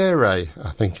 Olivere,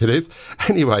 I think it is.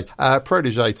 Anyway,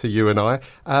 Protege to you and I.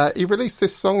 He released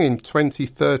this song in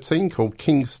 2013 called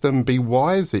Kingston Be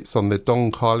Wise. It's on the Don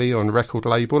Corleone record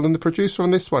label, and the producer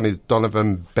on this one is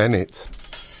Donovan Bennett.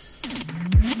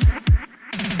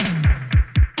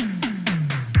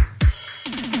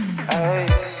 Hey.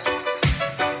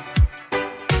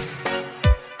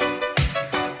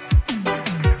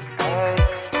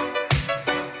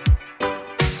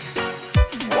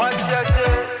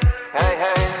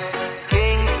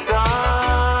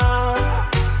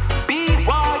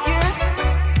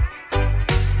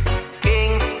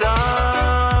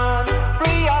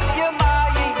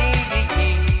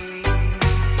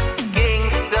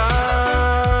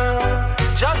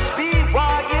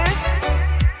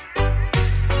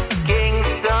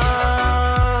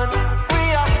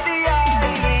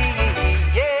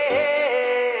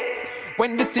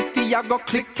 Go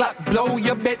click clack, blow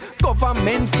your bed.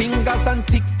 Government fingers and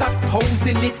tic-tac-toes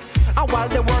in it. And while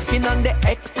they're working on the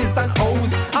X's and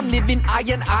O's, I'm living eye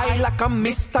and eye like I'm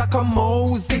Mr.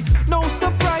 Kamosi. No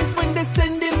surprise when they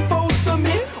sending foes to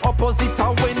me. Opposite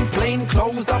are when plain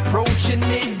clothes approaching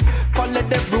me. Follow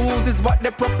the rules is what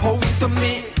they propose to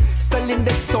me. Selling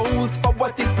their souls for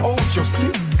what is owed, you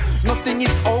see. Nothing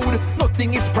is owed,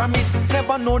 nothing is promised.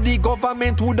 Never know the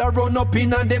government would have run up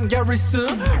in a them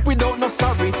garrison. Without no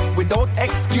sorry, without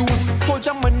excuse.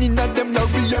 Soldier money in a them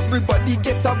lorry, everybody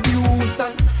gets abused.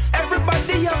 And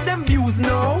everybody have them views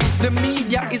now. The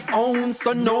media is owned,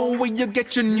 so know where you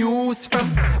get your news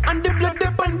from. And the blood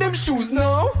up on them shoes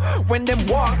now. When them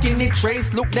walk in the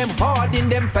trace, look them hard in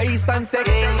them face and say,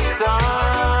 Kingston,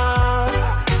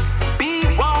 be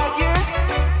warrior.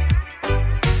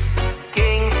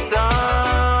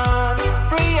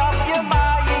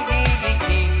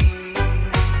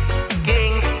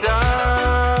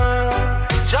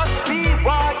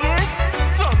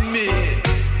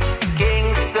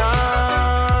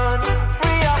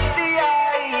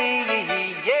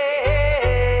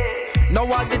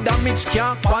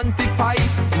 Can't quantify.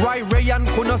 Roy Ray and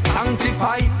Kuno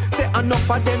sanctify. Say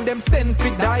enough of them sent to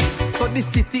die. So the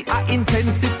city I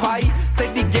intensify.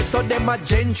 Say the ghetto them a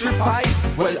gentrify.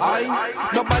 Well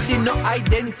nobody no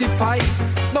identify.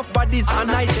 Nobody's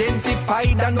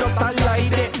unidentified and just a lie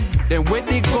there. Then where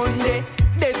the gun there?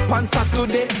 Dead pan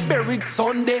Saturday, buried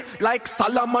Sunday. Like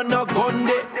Solomon a gun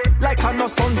day. Like I know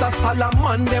sons of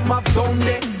Solomon them have done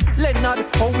there. Leonard,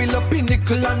 how will a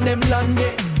pinnacle and them land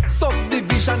there.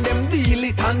 Subdivision them deal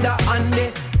it under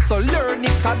hand. So learn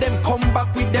it cause them come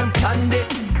back with them plan day.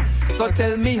 So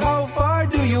tell me how far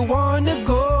do you wanna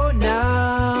go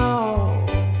now?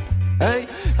 Hey,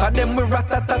 cause them we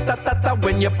rat-ta-ta-ta-ta-ta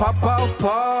when you pop out,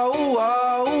 pow,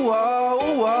 wow, wow,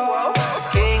 wow.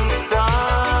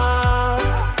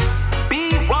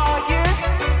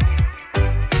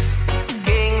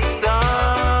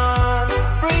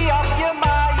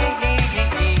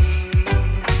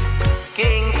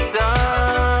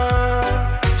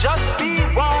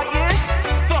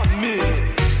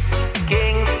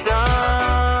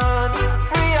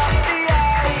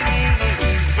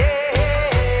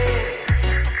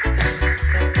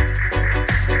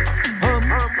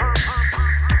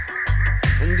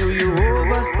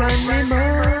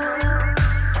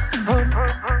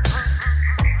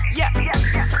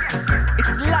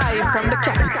 From the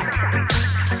capital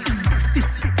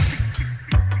city.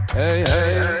 Hey,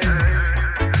 hey.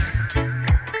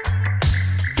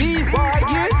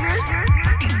 BYS.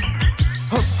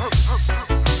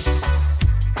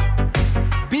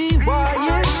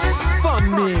 BYS for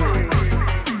me.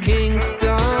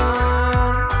 Kingston.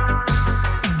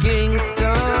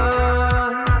 Kingston.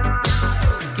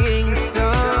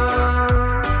 Kingston.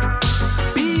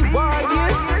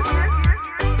 BYS.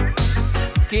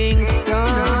 Kingston.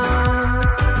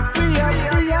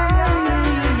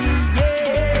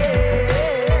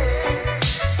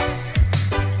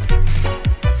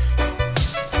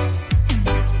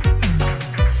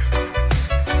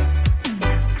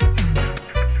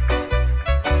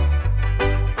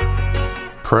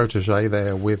 Protege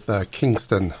there with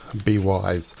Kingston, Be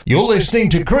Wise. You're listening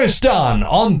to Chris Dunn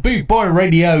on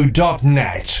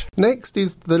bootboyradio.net. Next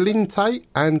is the Lynn Tate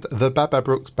and the Baba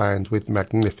Brooks Band with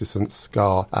Magnificent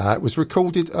Scar. It was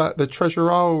recorded at the Treasure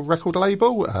Isle record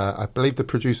label. I believe the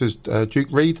producer's Duke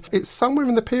Reid. It's somewhere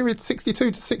in the period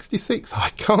 62 to 66.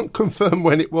 I can't confirm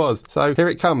when it was. So here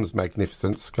it comes,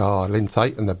 Magnificent Scar, Lynn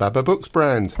Tate and the Baba Brooks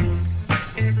Band.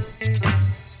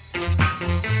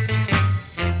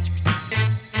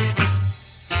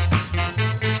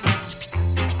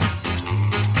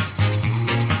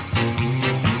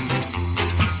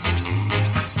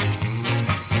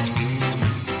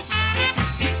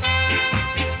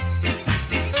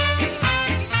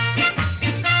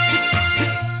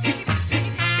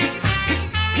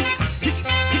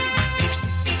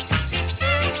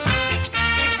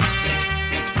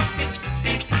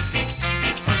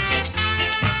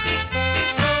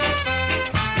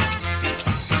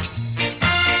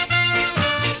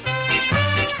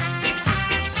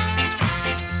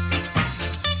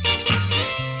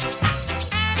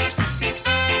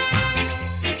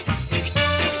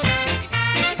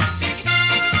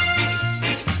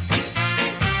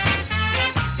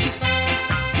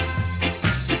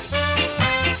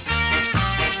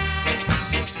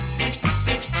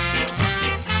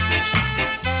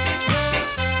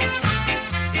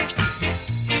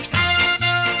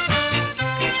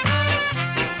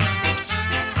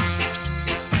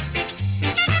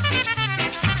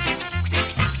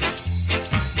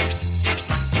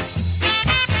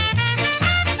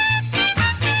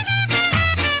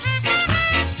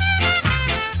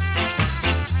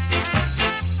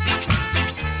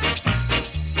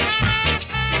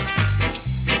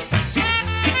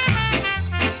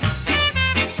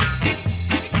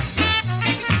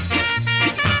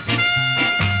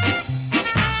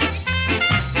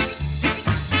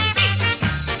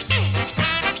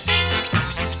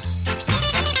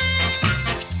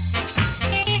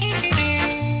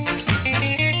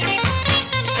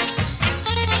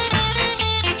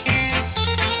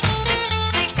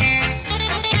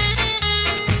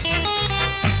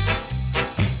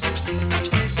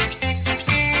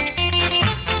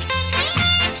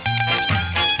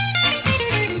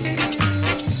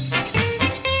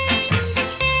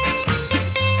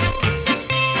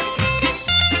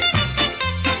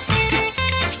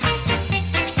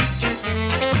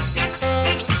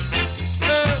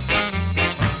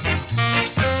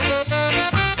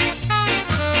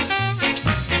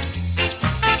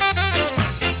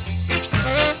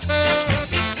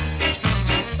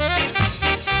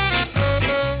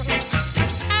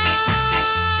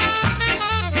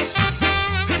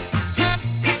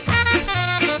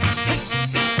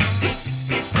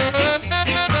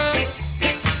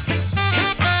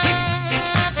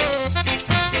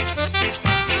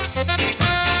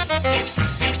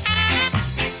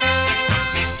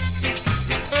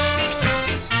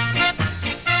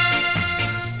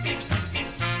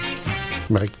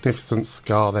 Magnificent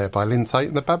Scar there by Lynn Tate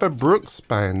and the Baba Brooks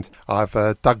Band. I've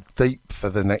dug deep for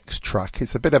the next track.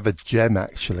 It's a bit of a gem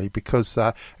actually because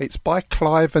it's by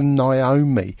Clive and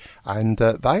Naomi, and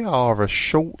they are a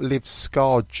short-lived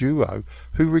ska duo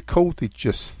who recorded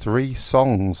just 3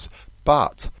 songs,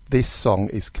 but this song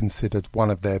is considered one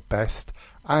of their best,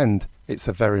 and it's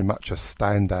a very much a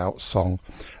standout song.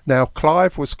 Now,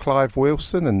 Clive was Clive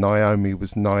Wilson and Naomi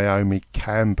was Naomi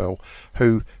Campbell,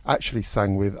 who actually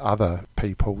sang with other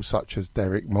people such as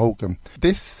Derek Morgan.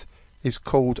 This is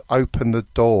called Open the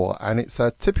Door, and it's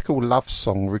a typical love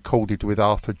song recorded with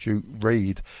Arthur Duke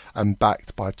Reid and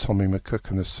backed by Tommy McCook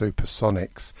and the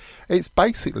Supersonics. It's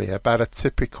basically about a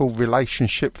typical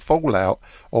relationship fallout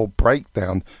or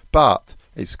breakdown, but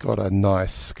it's got a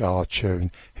nice ska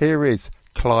tune. Here is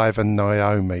Clive and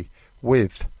Naomi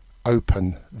with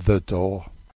Open the Door.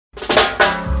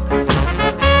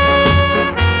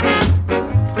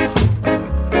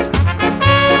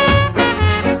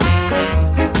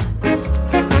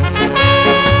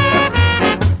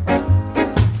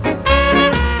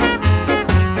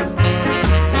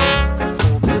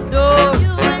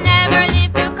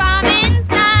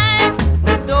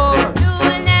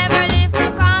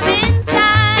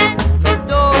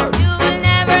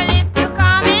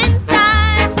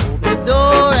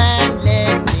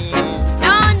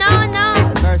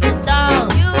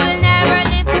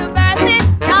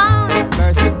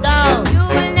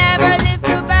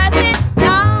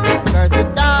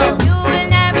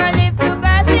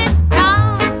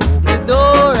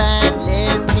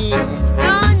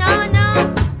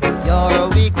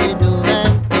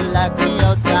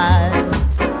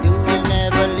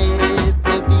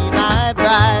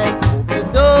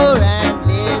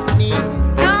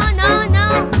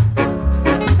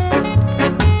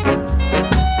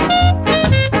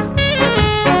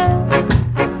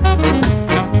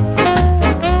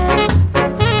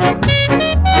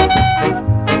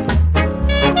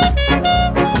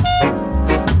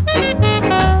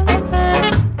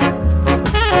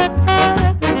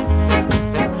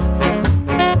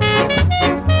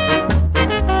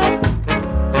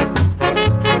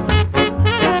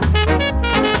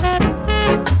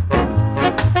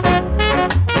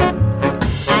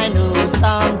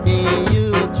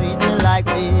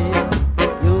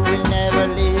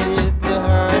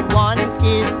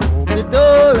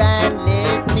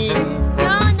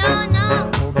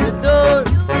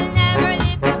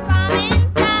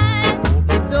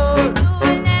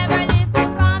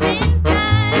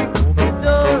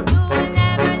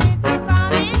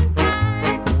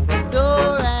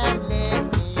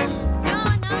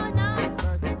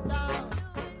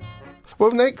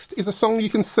 Next is a song you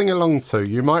can sing along to.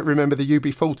 You might remember the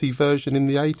UB40 version in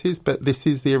the 80s, but this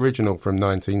is the original from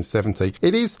 1970.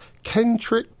 It is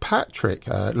Kendrick Patrick,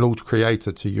 Lord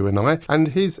Creator to you and I, and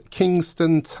his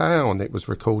Kingston Town. It was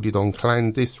recorded on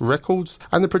Clandis Records,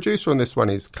 and the producer on this one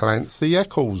is Clancy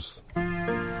Eccles.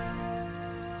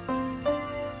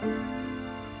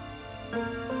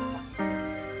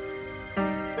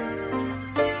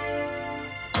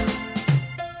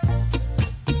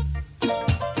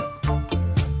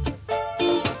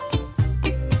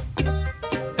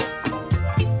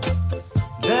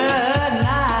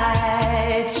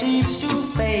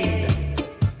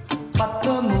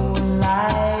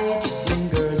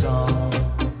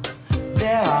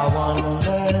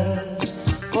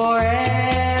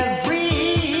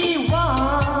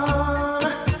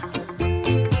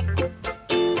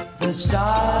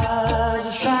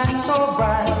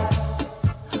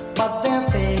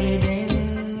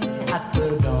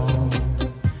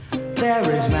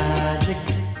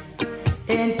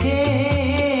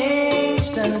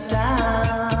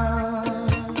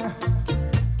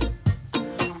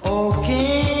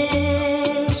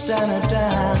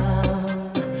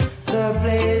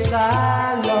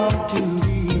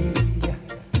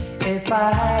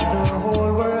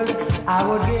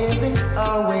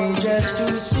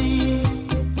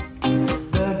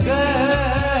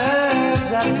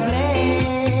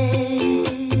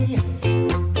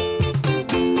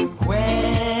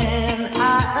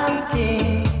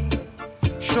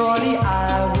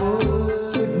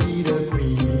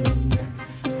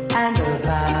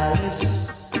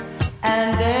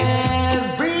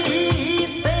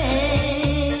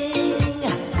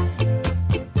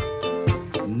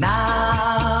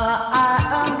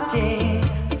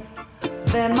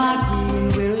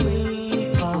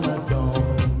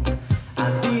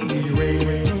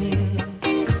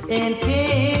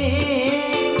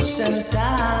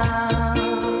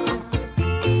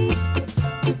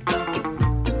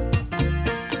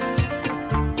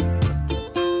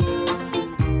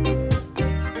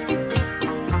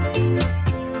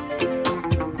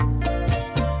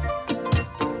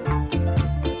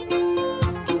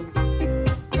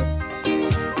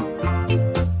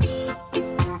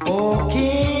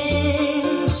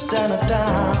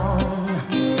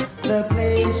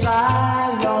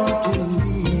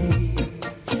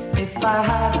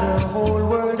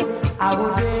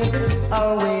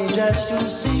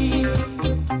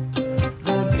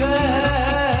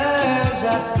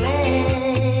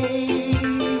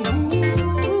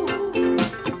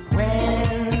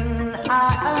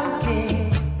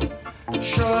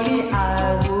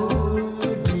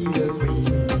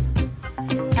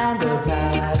 and the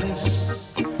palace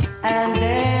and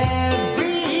everything.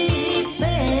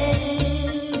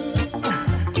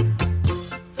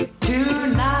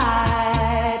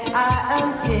 Tonight I am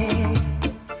king,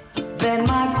 then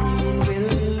my queen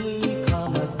will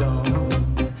come at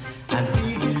dawn, and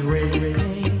we'll be reigning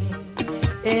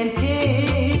in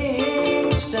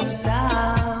Kingston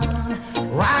Town.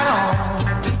 Right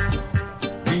on.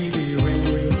 We'll be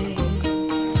reigning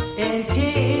in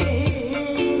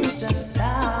Kingston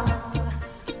Town.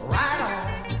 Right on.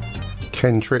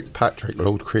 Kendrick Patrick,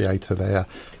 Lord Creator there,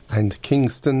 and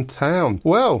Kingston Town.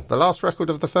 Well, the last record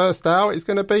of the first hour is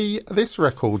going to be this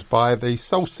record by the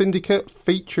Soul Syndicate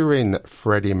featuring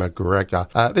Freddie McGregor.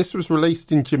 This was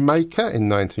released in Jamaica in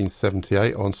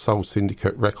 1978 on Soul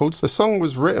Syndicate Records. The song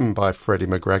was written by Freddie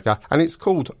McGregor and it's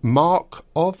called Mark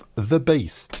of the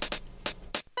Beast.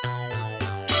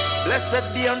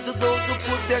 Blessed be unto those who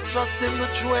put their trust in the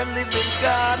true and living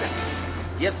God.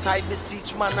 Yes, I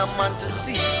beseech man and man to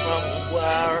cease from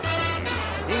war.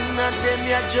 In a them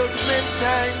your judgment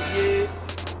time, yeah.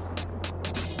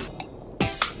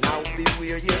 Now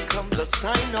beware, here come the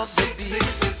sign of the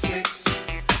beast.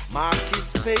 Mark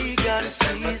his pagan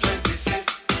season.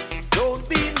 Don't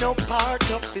be no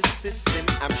part of his system.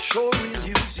 I'm sure he'll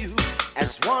use you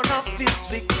as one of his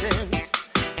victims.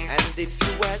 And if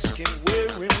you ask him where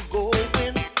I'm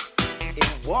going,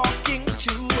 in walking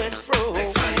to and fro,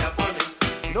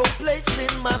 no place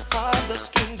in my Father's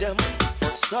kingdom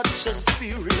for such a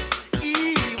spirit,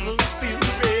 evil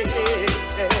spirit.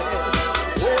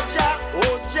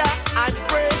 Oh Jah, I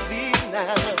pray thee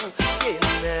now, yeah,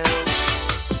 now.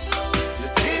 You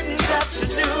didn't have to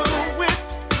do it,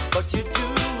 but you do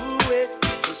it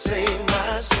to save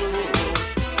my soul.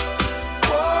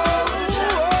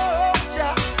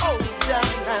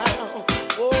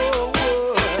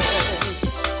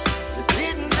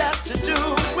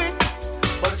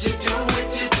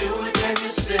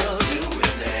 Still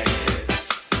doing it.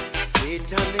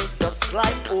 Satan is a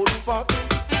sly old fox.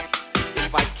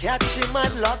 If I catch him, I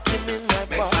lock him in my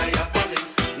box.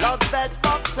 Lock that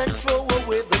box and throw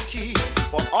away the key.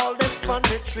 For all them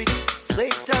funny tricks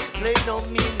Satan played on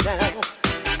me now.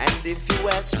 And if you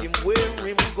ask him where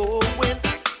I'm going,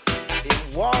 in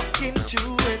walking to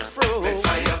and fro,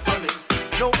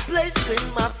 no place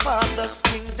in my Father's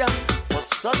kingdom for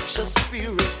such a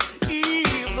spirit,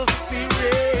 evil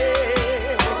spirit.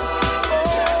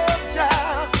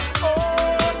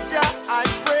 I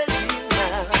pray thee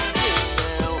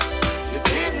now. You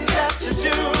didn't have to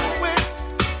do it,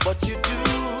 but you do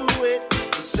it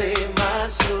to save my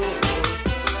soul.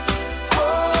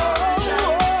 Oh,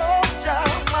 Jah,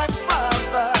 my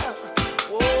Father.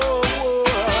 Oh,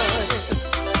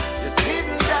 you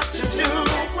didn't have to do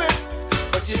it,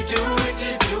 but you do it,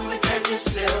 and you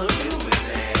still doing it.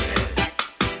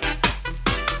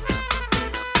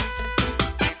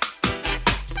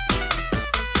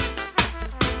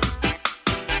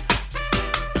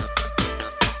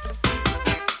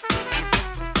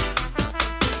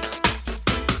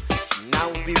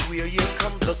 Beware, here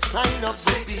come the sign of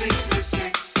the beast.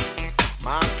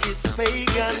 Mark his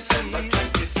pagan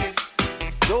season.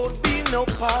 Don't be no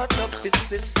part of his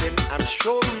system. I'm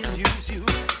sure he'll use you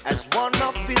as one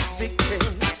of his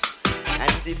victims.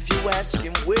 And if you ask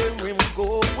him where I'm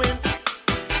going,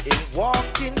 in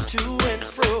walking to and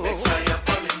fro,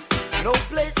 no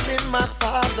place in my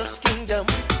Father's kingdom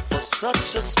for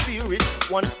such a spirit,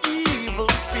 one evil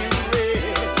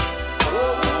spirit.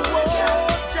 Oh,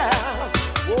 Jah.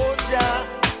 Oh, Jah,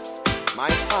 my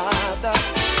Father,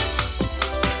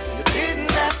 you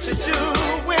didn't have to do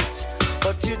it,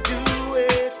 but you do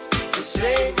it to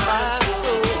save my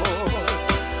soul.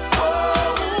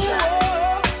 Oh,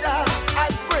 Jah, I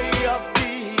pray of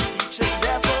thee each and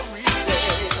every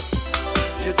day.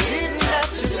 You didn't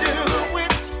have to do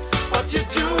it, but you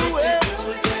do it.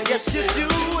 Yes, you do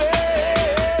it.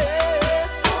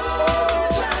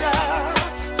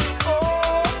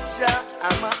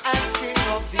 I'm asking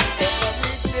of the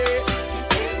every day. You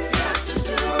didn't have to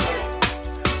do it,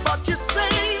 but you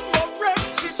save a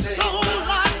wretched soul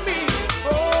like me.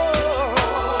 Oh,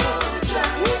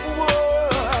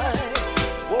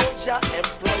 Jah,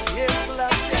 employees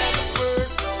like that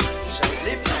first shall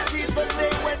live to see the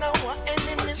day when our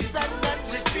enemies stand and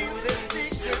defeat the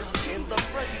secrets in the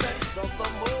presence of the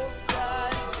Most High.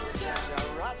 Jah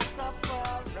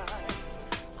Rastafari,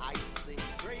 I sing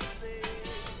praises.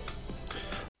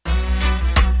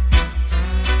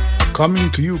 Coming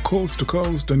to you coast to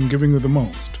coast and giving you the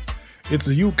most. It's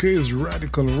the UK's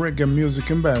radical reggae music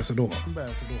ambassador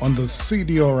on the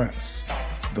CDRS,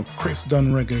 the Chris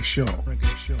Dunn Reggae Show.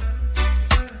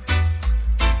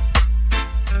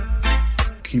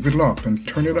 Keep it locked and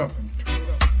turn it up.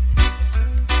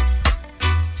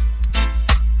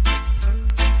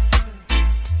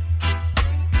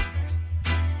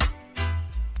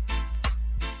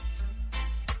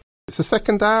 It's the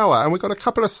second hour, and we've got a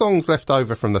couple of songs left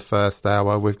over from the first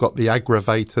hour. We've got The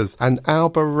Aggravators and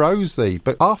Alba Rosie,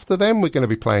 but after them we're going to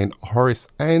be playing Horace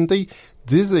Andy,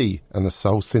 Dizzy and the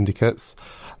Soul Syndicates,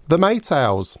 The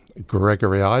Maytals,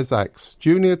 Gregory Isaacs,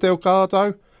 Junior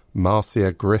Delgado,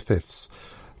 Marcia Griffiths,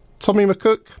 Tommy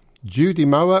McCook, Judy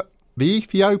Mowat, The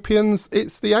Ethiopians.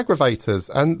 It's The Aggravators,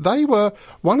 and they were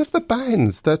one of the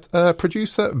bands that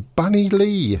producer Bunny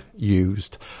Lee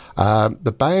used.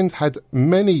 The band had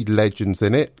many legends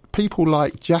in it, people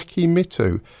like Jackie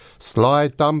Mittoo, Sly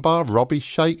Dunbar, Robbie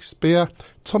Shakespeare,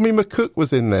 Tommy McCook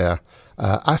was in there,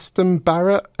 Aston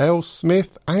Barrett, L.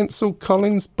 Smith, Ansel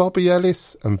Collins, Bobby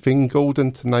Ellis and Vin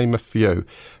Gordon, to name a few.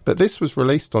 But this was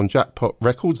released on Jackpot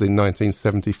Records in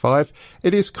 1975.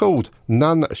 It is called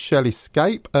None Shall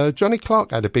Escape. Johnny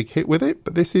Clark had a big hit with it,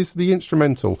 but this is the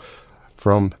instrumental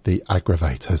from The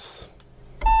Aggravators.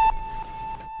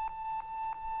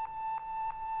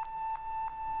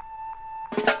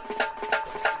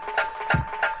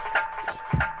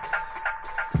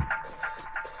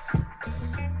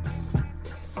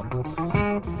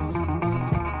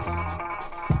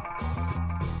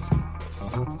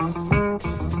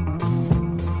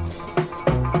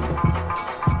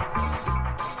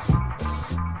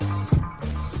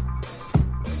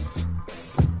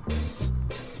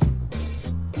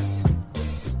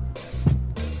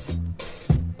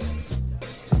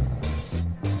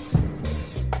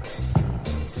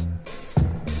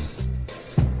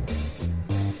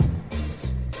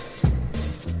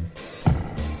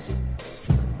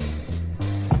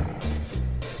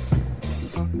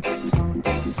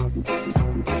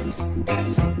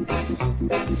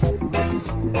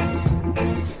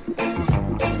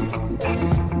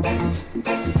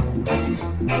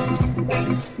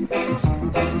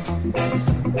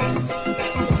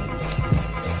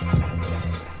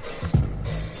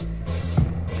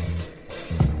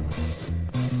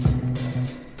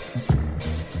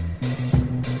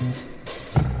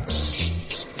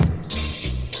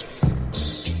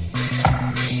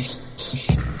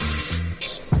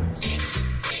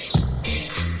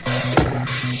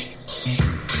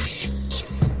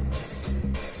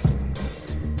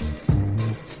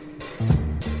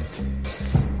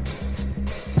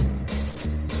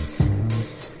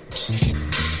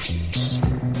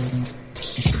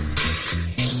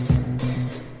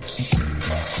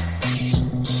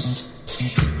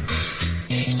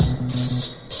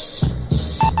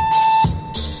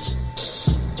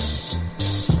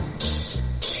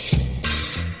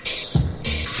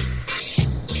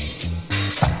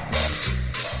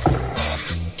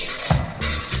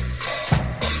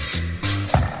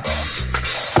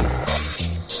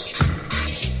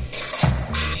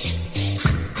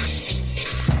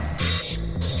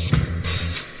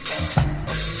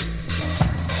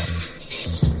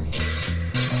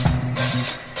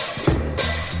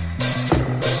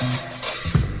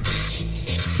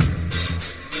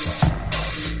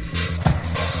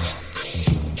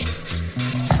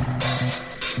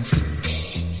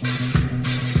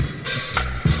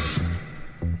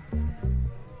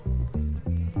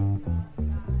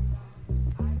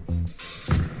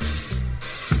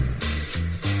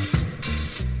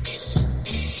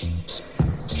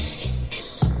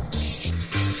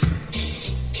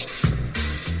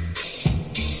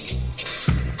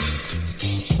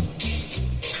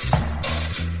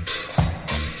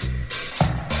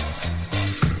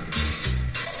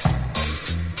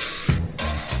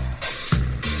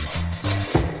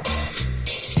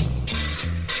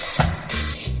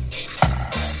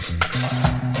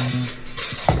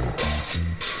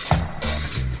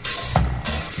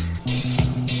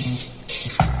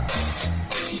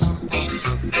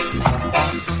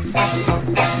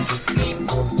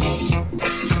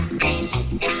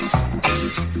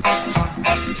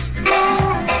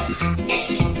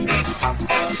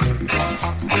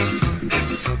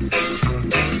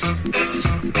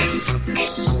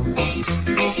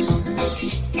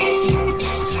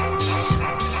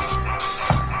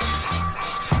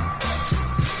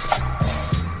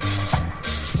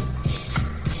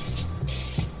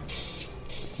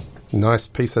 Nice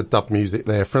piece of dub music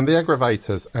there from The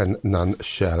Aggravators and None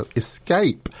Shall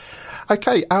Escape.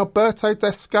 Okay, Alberto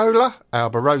Descola,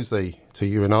 Alba Rosie, to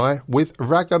you and I, with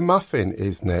Ragamuffin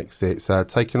is next. It's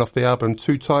taken off the album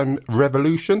Two Time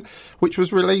Revolution, which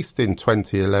was released in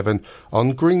 2011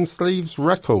 on Greensleeves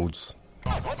Records.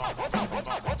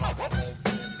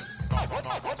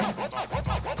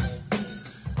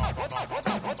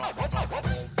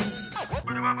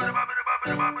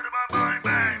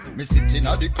 Me sitting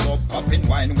at the club, popping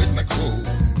wine with my crew.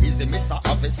 Easy, Mr.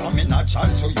 Officer, me not chat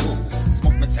to you.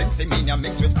 Smoke me sense meania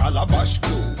mixed with calabash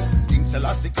glue. King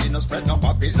Selassie clean no spread no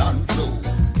Babylon flu.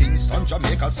 Kingston,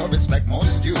 Jamaica, so respect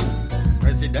most you.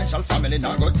 Presidential family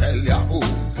now go tell ya who.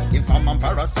 If I'm a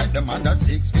parasite, them under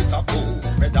 6 feet of poo.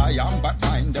 Red I am, but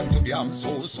mind them to damn so.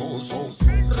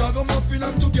 Ragamuffin,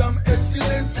 I'm to damn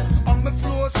excellent. On my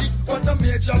floor seat, what a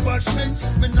major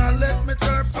bashment. Me not left me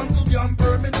turf, I'm to damn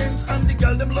permanent. And the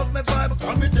girl them love my vibe,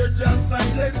 call me deadly and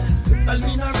silent. Style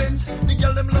me na rent, the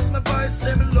girl them love my voice,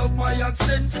 them love my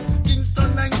accent.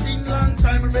 Kingston 19, long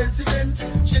time resident.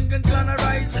 Schengen clan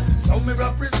arise, so me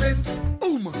represent.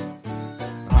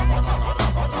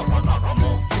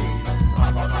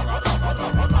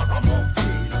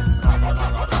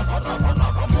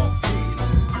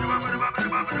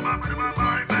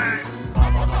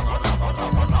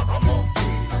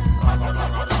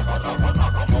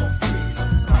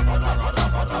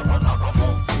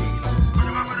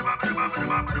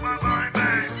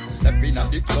 Stepping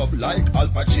at the club like Al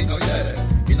Pacino,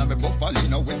 yeah. In a me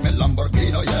Buffalino with me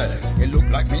Lamborghini, yeah. It look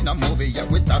like me in a movie, yeah,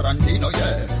 with Tarantino,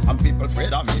 yeah. And people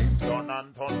afraid of me. Don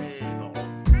Antonino.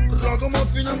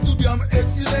 Ragamuffin, I'm too damn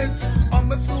excellent. On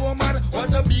my floor, man,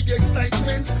 what a big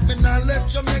excitement. Me not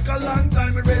left Jamaica, long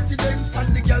time residence.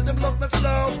 And the girl, them love my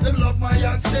flow, them love my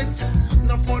accent.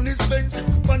 Enough money spent,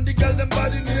 and the girl, them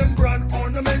body name, brand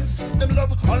ornaments. Them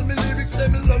love all my lyrics,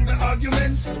 them love my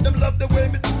arguments. Them love the way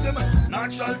me do them,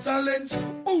 natural talent.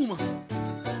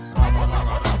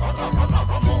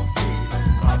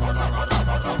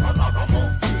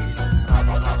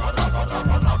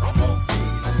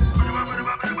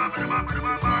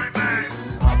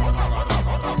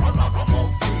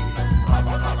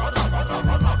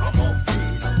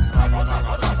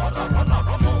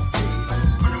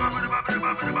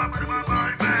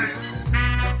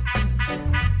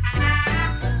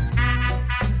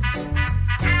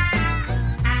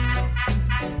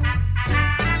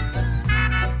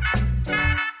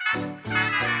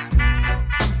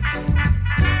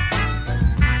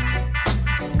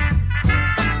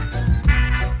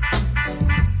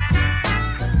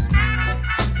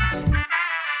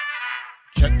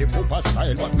 Check the pooper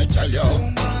style, what me tell you.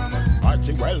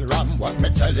 Party well ram, what me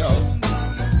tell you.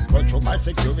 Go through my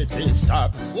security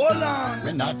stop. Hold on.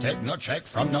 Me not take no check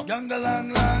from no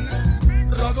Gangalang lang.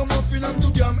 Ragamuffin, I'm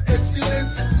too damn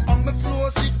excellent. On my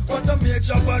floor seat, what a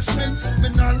major bashment. Me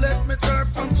not left me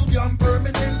turf, I'm too damn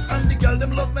permanent. And the girl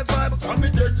them love my vibe, call me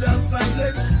deadly and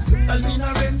silent. Style me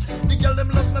na rent, the girl them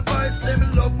love my voice,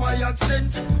 them love my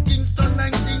accent. Kingston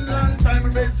 19, long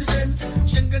time resident.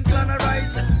 Schengen clan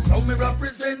arise, so me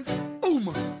represent.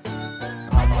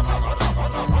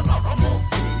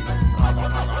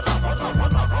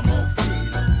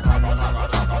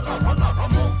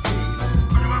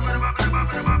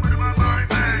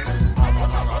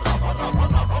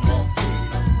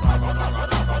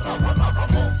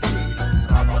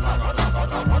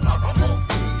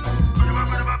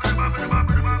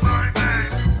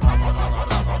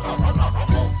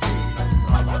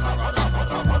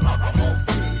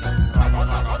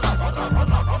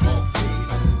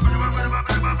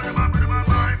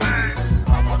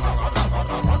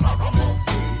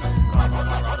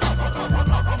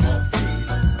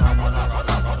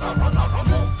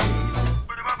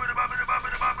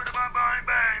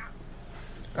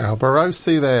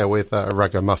 Alborosie there with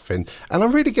Ragamuffin. And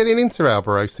I'm really getting into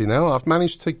Alborosie now. I've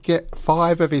managed to get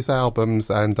 5 of his albums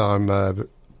and I'm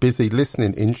busy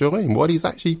listening, enjoying what he's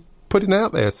actually putting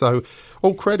out there. So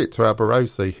all credit to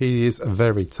Alborosie. He is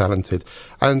very talented.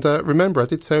 And remember, I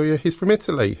did tell you he's from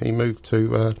Italy. He moved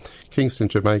to Kingston,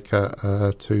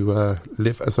 Jamaica to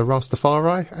live as a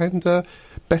Rastafari and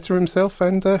better himself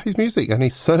and his music. And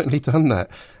he's certainly done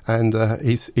that. And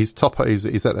he's at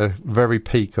the very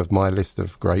peak of my list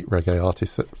of great reggae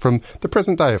artists from the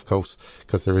present day, of course,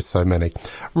 because there is so many.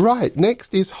 Right,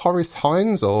 next is Horace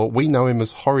Hines, or we know him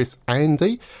as Horace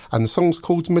Andy, and the song's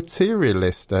called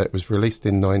Materialist. It was released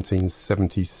in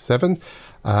 1977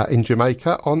 in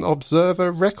Jamaica on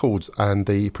Observer Records, and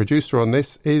the producer on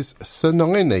this is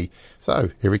Sonini.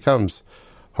 So here he comes,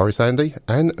 Horace Andy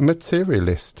and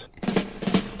Materialist.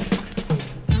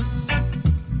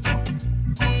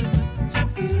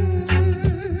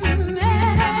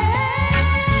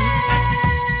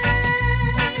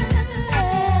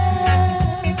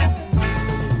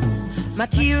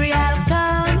 Material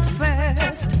comes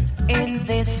first in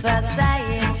this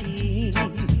society.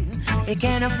 You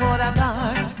can afford a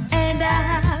car and a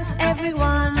house,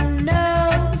 everyone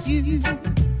knows you.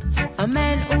 A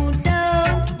man who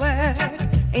don't work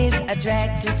is a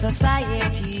drag to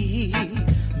society,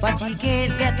 but he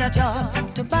can't get a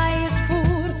job to buy his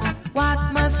food.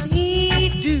 what must he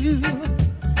do?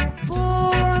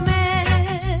 Poor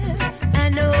man, I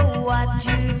know what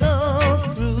you go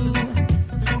through.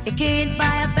 You can't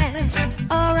buy a pants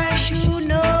or a shoe,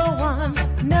 no one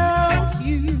knows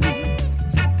you.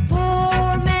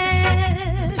 Poor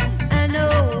man, I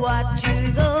know what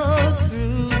you go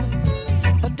through.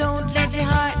 But don't let your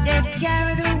heart get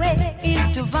carried away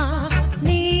into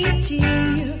vanity.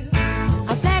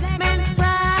 A black man's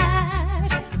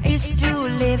pride is to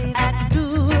live a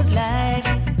good life.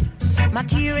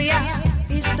 Material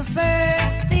is the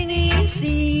first thing he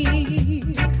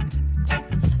sees,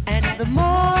 and the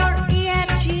more he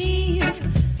achieves,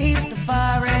 is the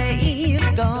farther he's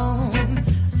gone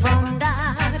from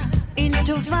that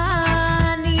into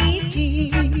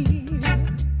vanity.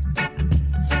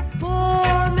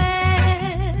 Poor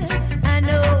man, I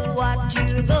know what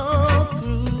you go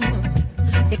through.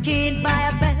 You can't buy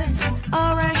a pants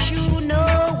or a shoe, no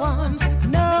one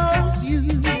knows you.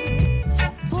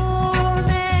 Poor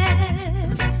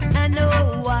man, I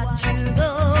know what you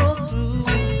go through.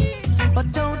 But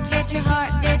don't let your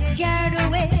heart get carried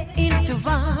away into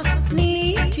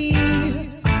vanity.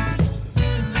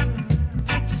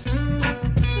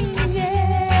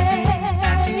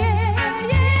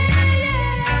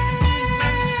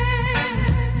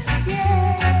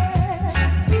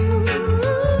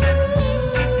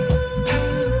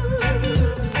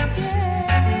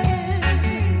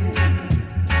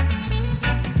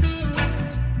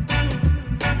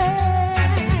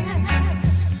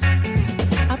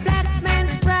 A black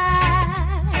man's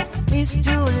pride is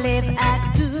to live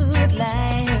a good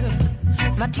life.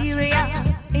 Material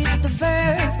is the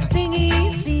first thing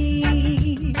he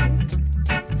sees,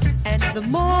 and the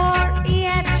more he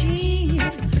achieves,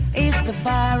 is the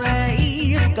farther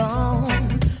he's gone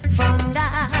from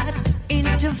that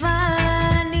into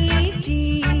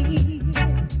vanity.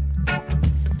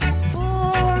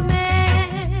 Poor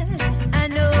man, I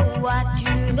know what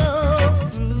you go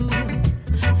through.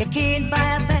 You can't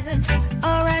buy a pants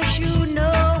or a shoe,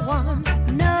 no one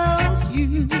knows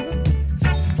you.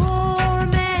 Poor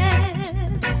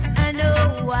man, I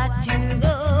know what you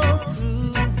go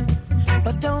through.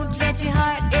 But don't let your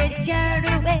heart get carried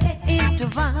away into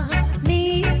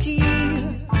vanity.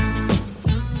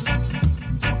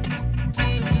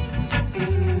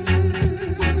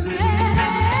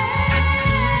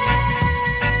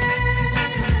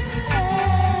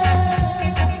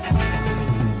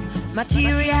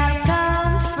 Material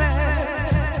comes first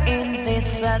in this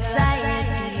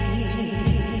society.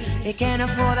 You can't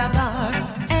afford a car,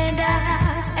 and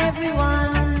as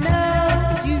everyone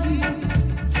knows you,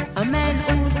 a man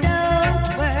who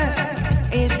don't work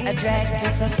is a drag to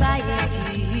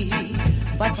society.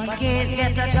 But he can't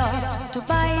get a job to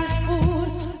buy his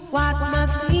food. What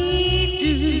must he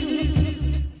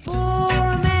do?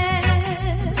 Poor man,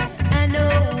 I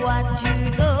know what you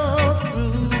go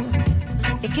through.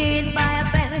 You can't buy a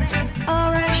pants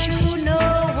or a shoe, no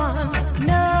one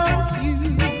knows you.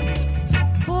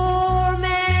 Poor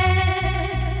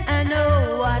man, I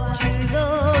know what you go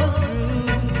through.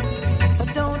 But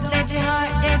don't let your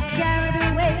heart get carried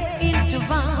away into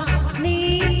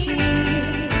vanity.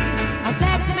 A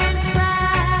black man's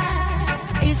pride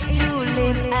is to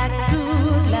live a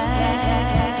good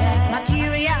life.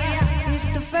 Material is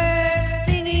the first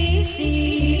thing he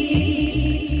sees,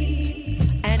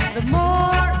 and the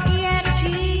more he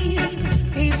achieves,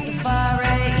 is the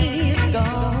farther he's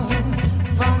gone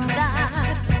from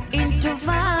that into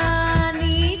vanity.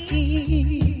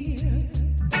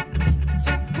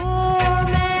 Poor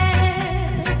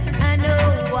man, I know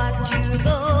what you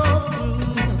go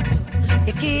through.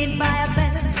 You can't buy a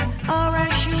pants or a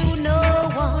shoe, no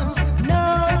one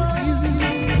knows you.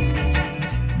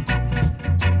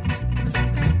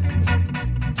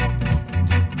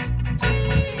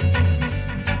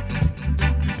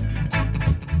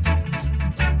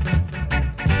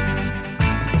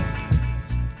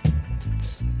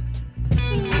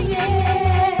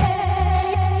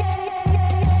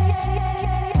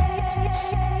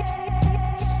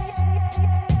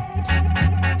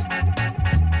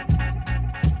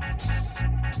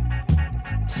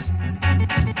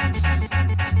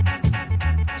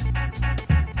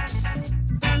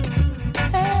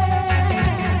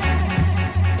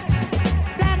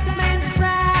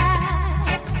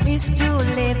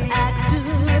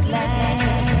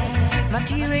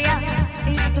 Material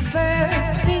is the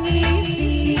first thing he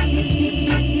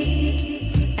sees,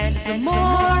 and the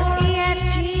more he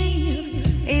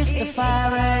achieves, is the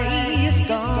farther he's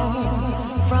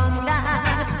gone from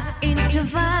that into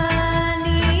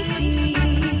vanity.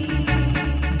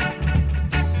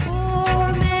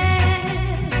 Poor man,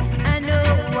 I know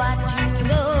what you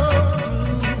know.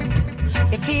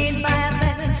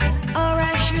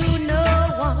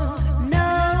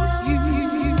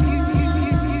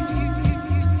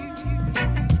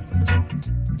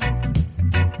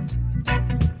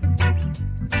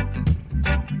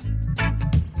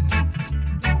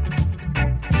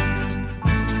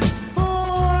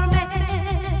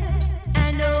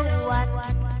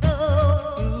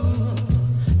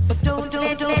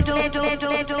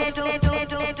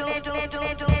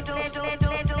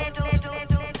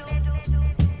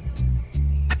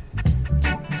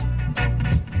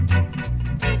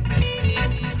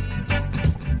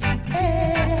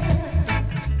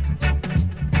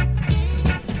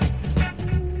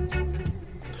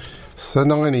 Sir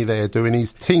Niney there doing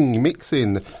his ting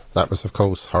mixing. That was, of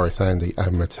course, Horace Andy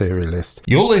and Materialist.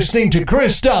 You're listening to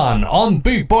Chris Dunn on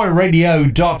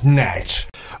bootboyradio.net.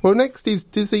 Well, next is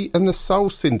Dizzy and the Soul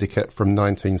Syndicate from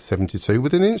 1972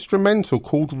 with an instrumental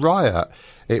called Riot.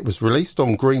 It was released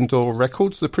on Green Door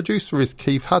Records. The producer is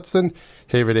Keith Hudson.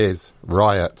 Here it is,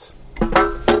 Riot.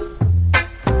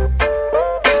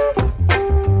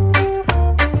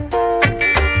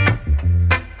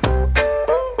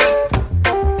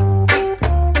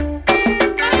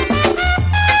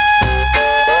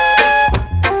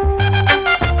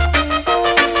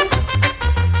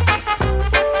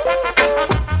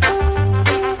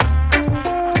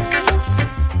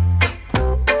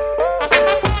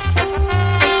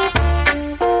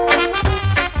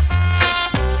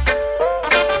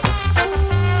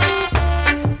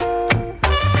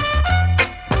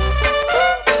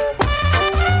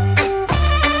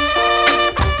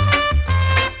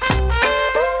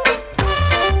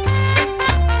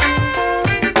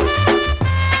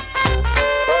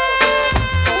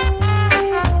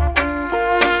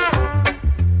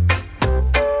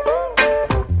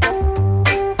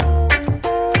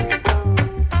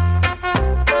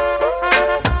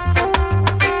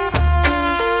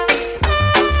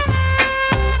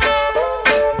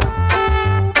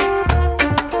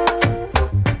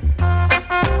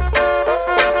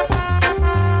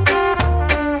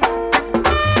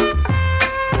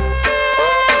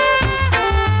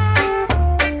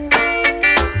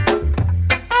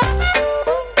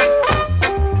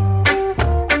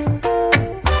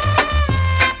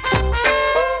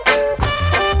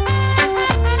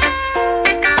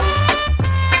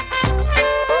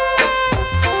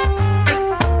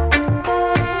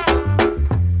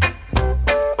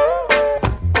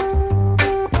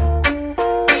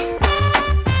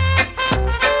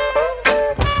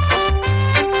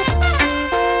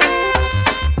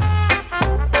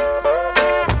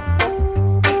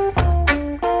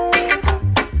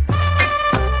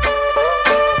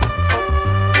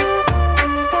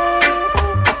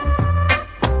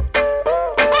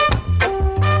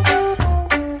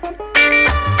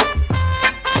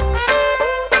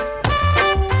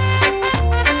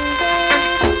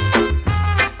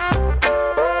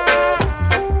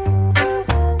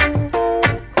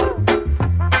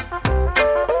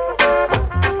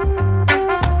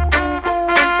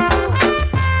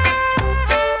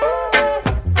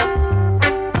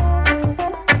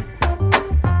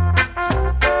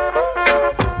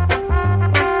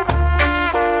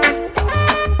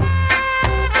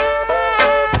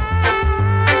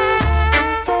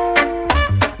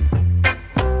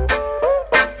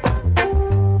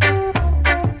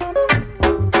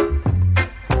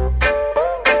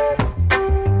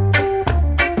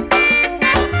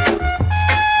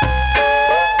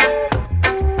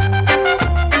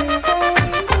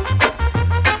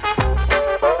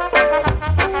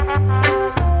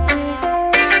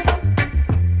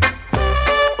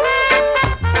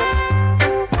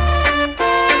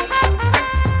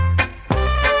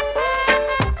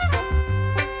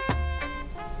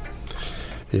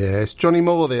 Yes, Johnny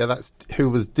Moore there, that's who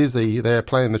was Dizzy there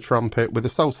playing the trumpet with the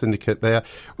Soul Syndicate there,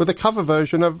 with a cover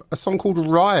version of a song called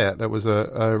Riot that was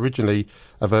originally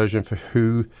a version for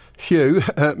Hugh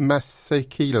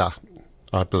Masekela,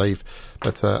 I believe,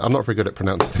 but I'm not very good at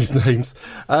pronouncing these names.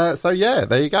 So yeah,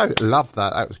 there you go. Love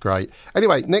that. That was great.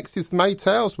 Anyway, next is the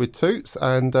Maytals with Toots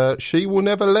and She Will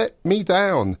Never Let Me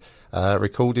Down.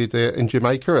 Recorded in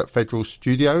Jamaica at Federal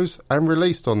Studios and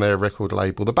released on their record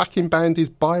label. The backing band is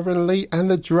Byron Lee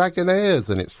and the Dragonaires,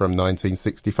 and it's from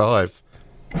 1965.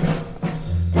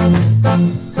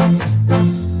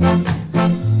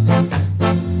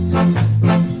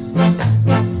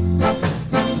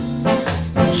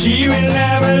 She will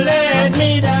never let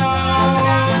me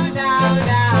down.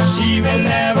 She will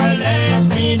never let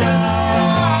me down.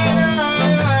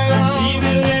 She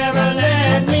will never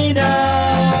let me down.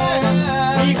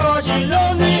 Because she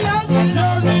loves me, she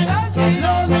loves me, she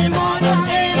loves me more than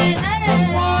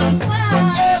anyone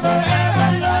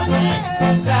ever loved me.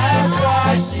 That's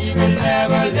why she will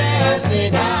never let me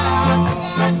down.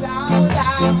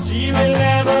 She will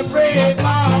never break my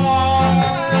heart.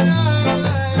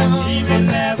 She will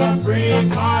never break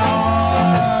my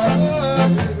heart.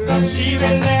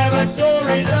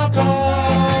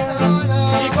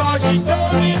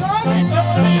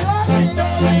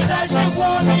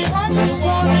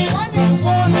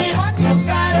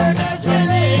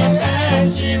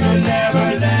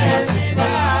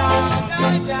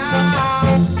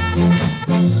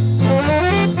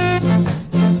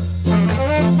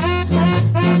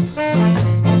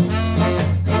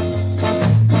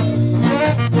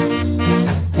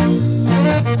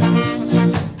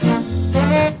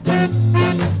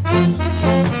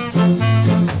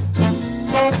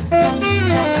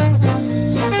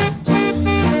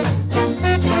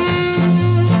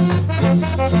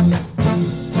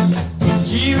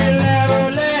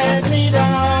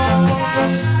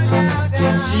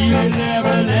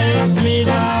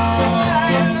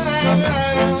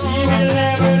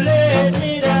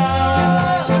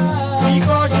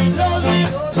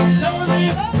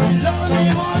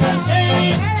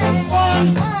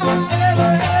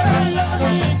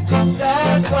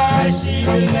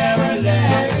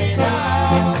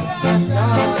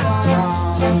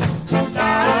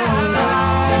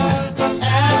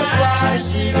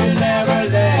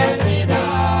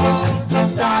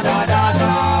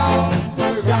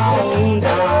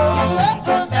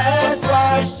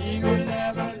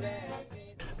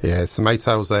 There's some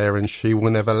Maytals there, and She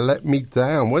Will Never Let Me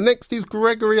Down. Well, next is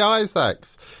Gregory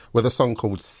Isaacs with a song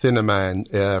called Cinnamon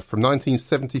from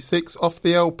 1976 off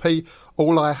the LP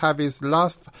All I Have Is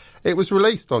Love. It was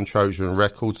released on Trojan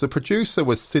Records. The producer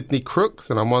was Sidney Crooks,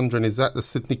 and I'm wondering, is that the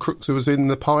Sidney Crooks who was in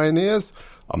the Pioneers?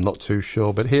 I'm not too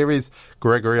sure, but here is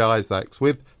Gregory Isaacs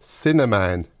with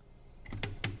Cinnamon.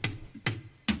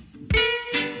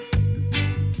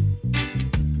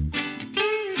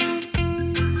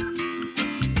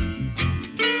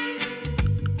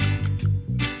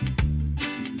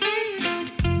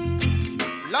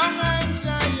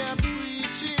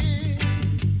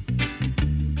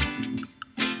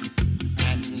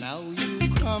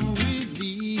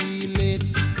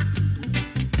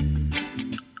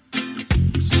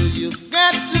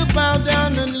 Bow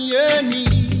down on your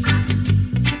knees,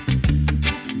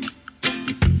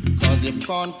 'cause you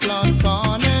can't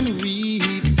and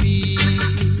repeat.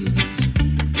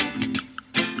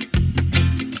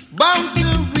 Bound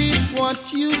to reap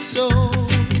what you sow,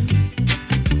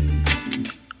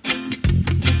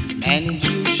 and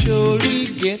you surely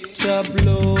get a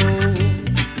blow.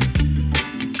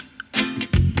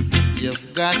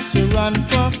 You've got to run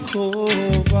for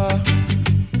cover,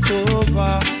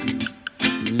 cover.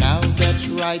 Now that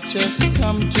righteous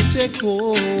come to take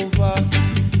over,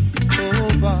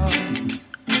 over.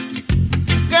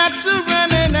 Got to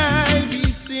run and hide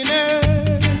these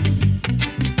sinners,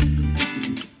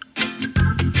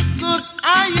 'cause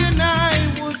I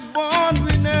was born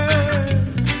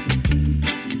winners.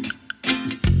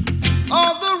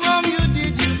 All the wrong you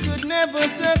did, you could never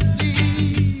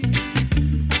succeed,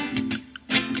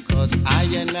 'cause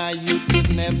you could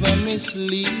never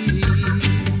mislead.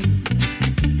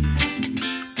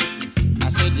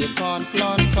 You can't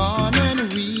plant corn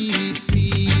and reap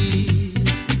peas.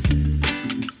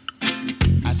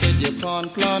 I said you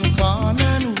can't plant corn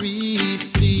and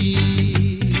reap peas.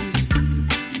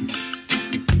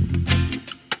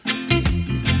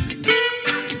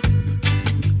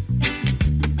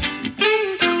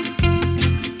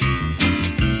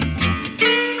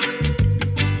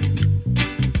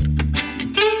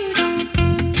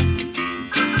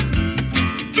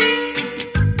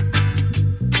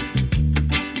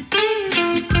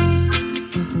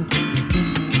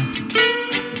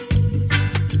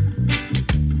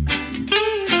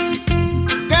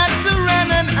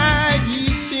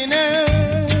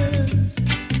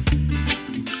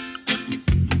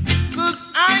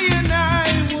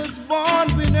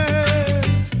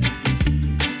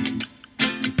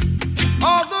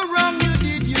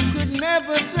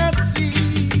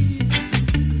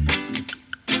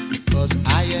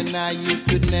 You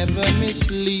could never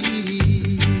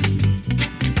mislead.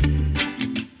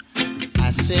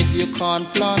 I said you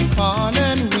can't plant corn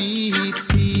and reap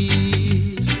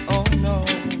peas. Oh no,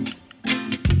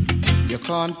 you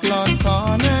can't plant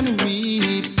corn and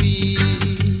reap peas.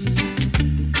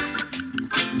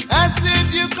 I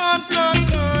said you can't plant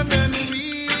corn and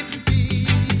reap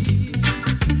peas.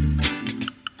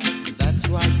 That's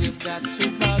why you've got to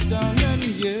bow down on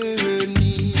your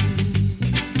knees.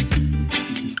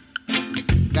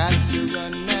 Got to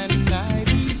run and hide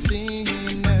these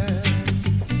sinners.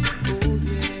 Oh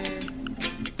yeah,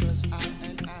 'cause I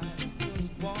was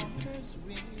born as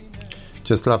winners.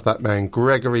 Just love that man,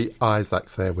 Gregory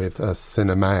Isaacs there with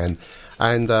Cinnamon.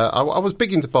 And I was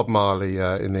big into Bob Marley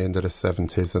in the end of the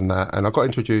 70s and that, and I got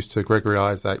introduced to Gregory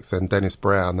Isaacs and Dennis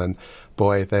Brown, and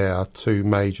boy, they are two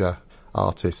major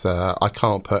artists. I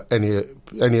can't put any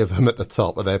of them at the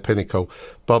top of their pinnacle.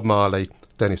 Bob Marley,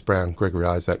 Dennis Brown, Gregory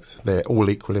Isaacs, they're all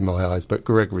equal in my eyes, but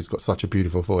Gregory's got such a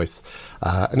beautiful voice,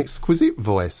 an exquisite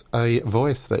voice, a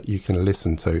voice that you can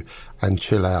listen to and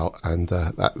chill out, and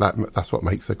that's what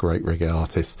makes a great reggae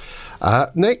artist.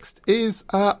 Next is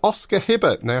Oscar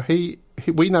Hibbert. Now,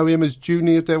 we know him as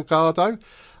Junior Delgado.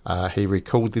 He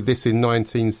recorded this in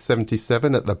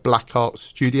 1977 at the Black Art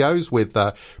Studios with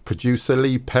producer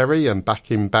Lee Perry and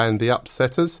backing band The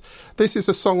Upsetters. This is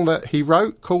a song that he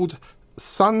wrote called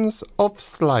Sons of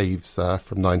Slaves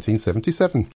from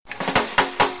 1977.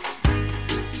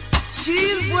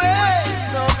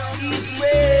 Children of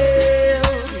Israel,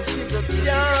 this is a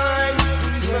time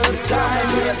is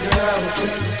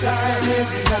now.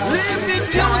 Live in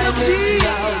unity.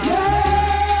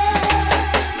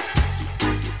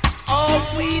 Are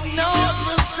we not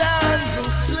the sons of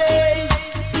slaves?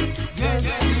 Yes,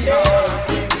 we are.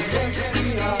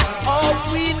 Are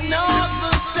we not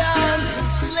the sons of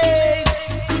slaves?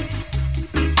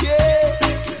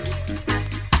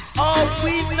 Are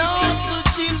we not the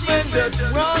children that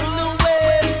run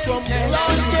away from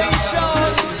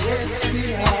plantations?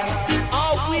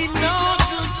 Are we not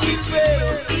the children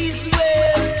of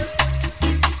Israel?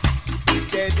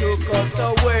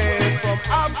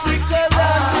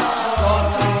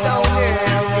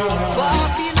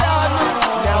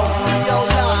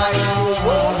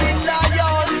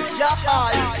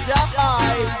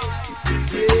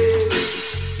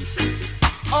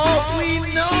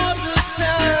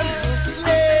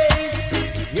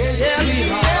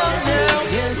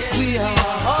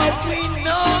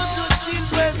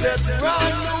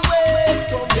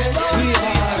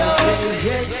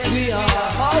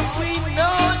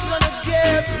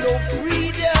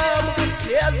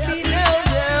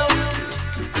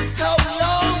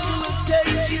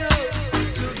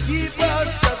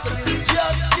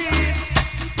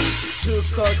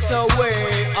 us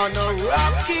away on a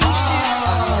rocking ship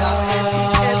on the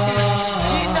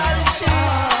original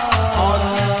ship. All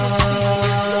we could feel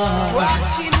is the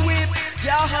rocking whip,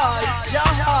 Jahai,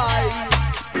 Jahai.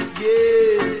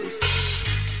 Yes.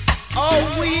 Oh,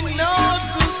 we know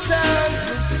the sounds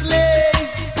of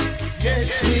slaves. Yes,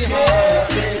 we are.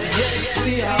 Yes,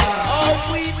 we are. Oh,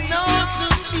 we know the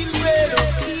children of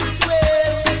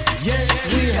Israel. Yes,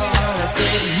 we are. I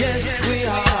said, yes, we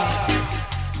are.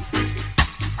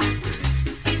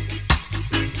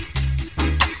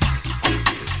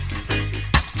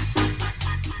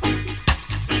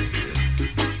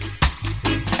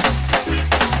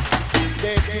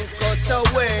 They took us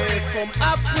away from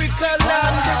Africa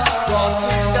land, brought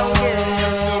us down here in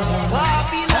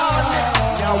Babylon.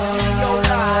 Now we are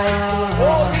like a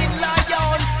roaring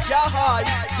lion, Jahai,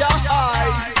 Jahai.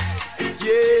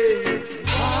 Yeah.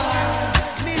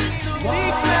 Mr.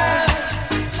 Big Man,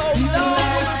 how long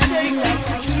will it take you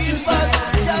to give us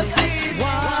justice?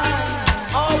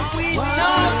 All we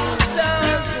know the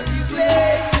sons of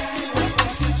slaves.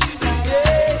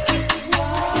 Yeah.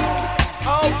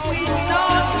 All we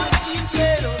know the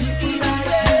children of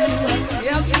Israel.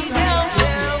 Help me down,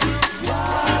 down.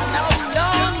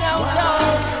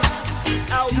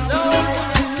 How long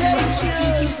will it take you?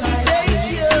 Take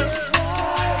you.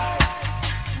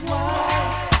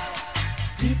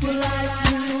 People like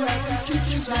you and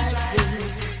teachers like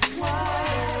this.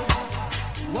 Why?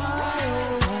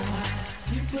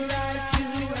 People like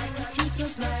you and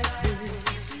teachers like this.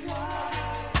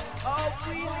 All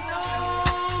we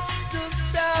know the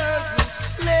sons of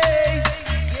slaves.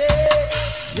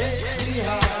 Yeah. Yes, we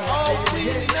are. All we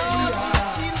know the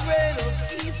children of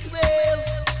Israel.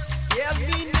 Help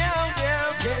me now, now.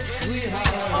 Yes, we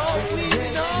are. All we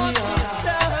know the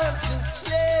sons of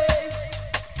slaves.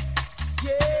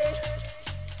 Yeah.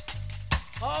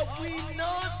 All we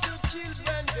know the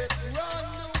children that run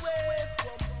away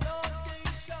from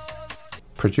plantations.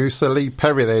 Producer Lee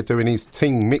Perry there doing his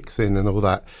ting mixing and all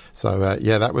that. So,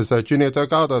 yeah, that was Junior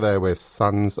Delgado there with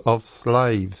Sons of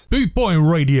Slaves.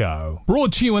 Bootboy Radio,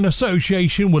 brought to you in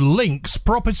association with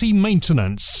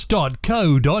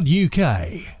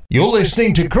linkspropertymaintenance.co.uk. You're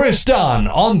listening to Chris Dunn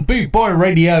on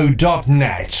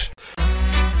bootboyradio.net.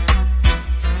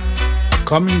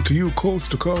 Coming to you coast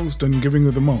to coast and giving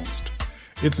you the most.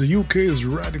 It's the UK's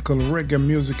radical reggae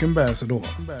music ambassador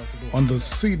on the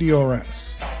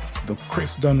CDRS, the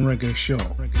Chris Dunn Reggae Show.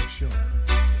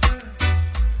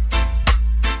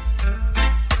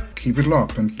 Keep it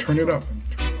locked and turn it up.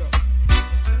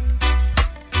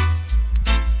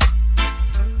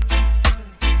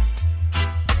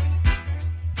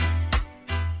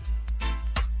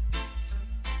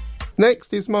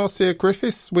 Next is Marcia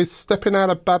Griffiths with Stepping Out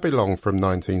of Babylon from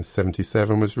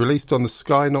 1977, was released on the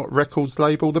Sky Knot Records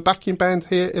label. The backing band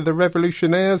here are the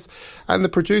Revolutionaires, and the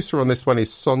producer on this one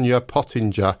is Sonia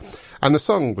Pottinger. And the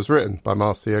song was written by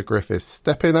Marcia Griffiths,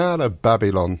 Stepping Out of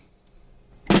Babylon.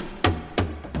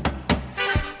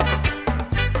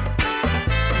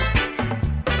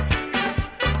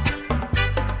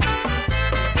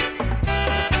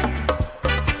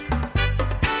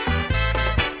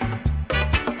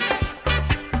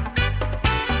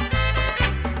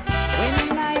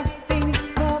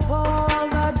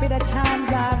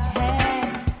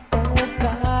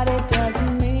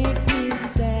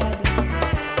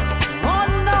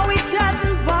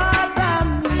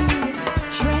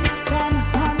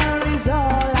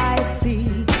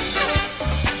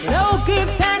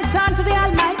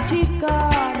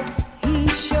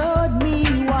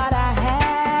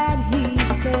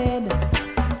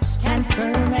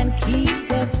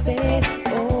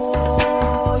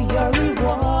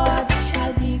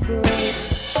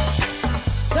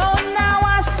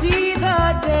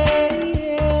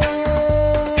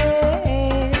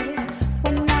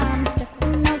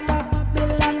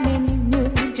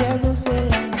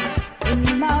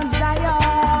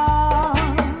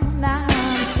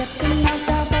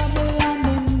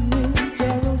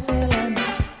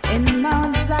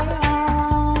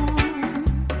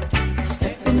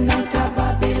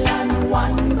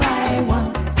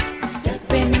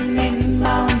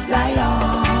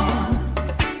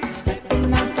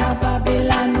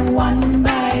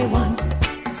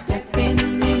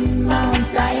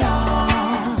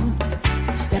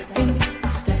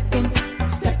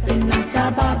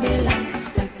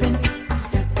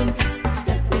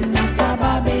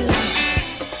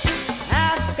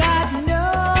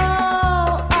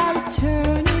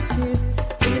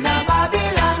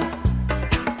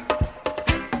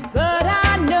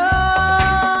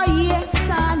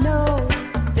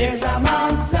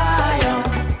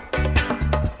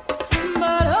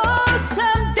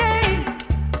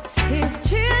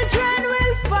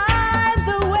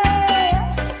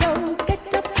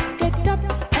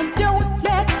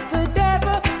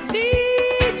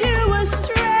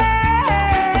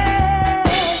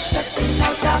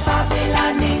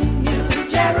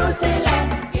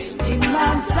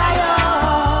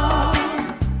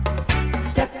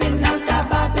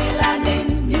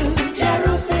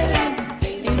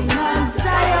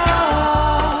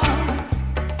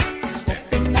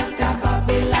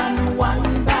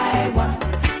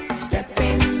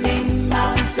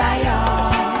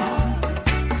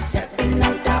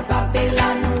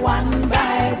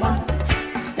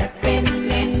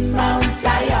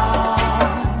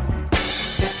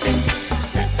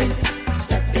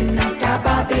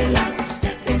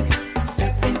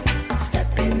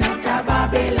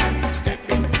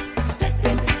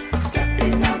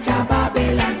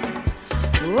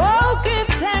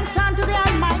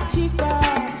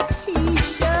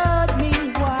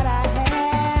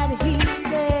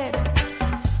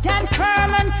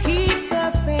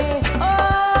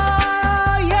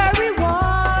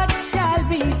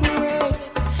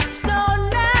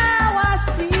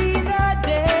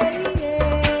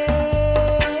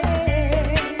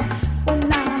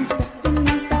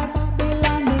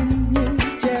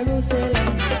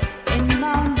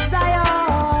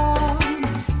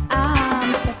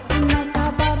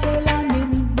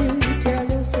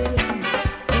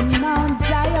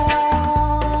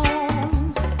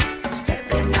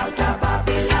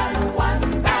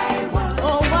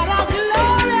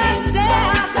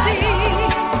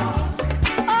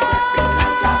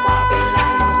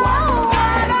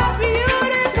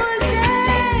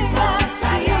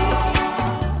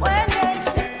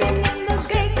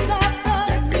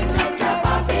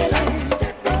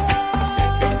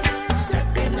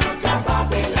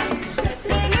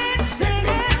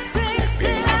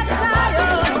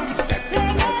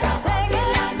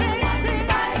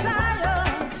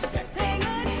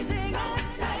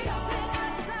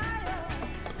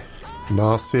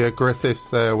 Marcia Griffiths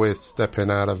there with Stepping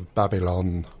Out of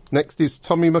Babylon. Next is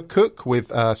Tommy McCook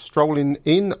with Strolling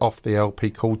In off the LP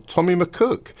called Tommy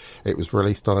McCook. It was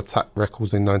released on Attack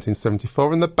Records in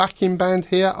 1974, and the backing band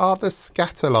here are the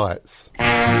Scatterlights.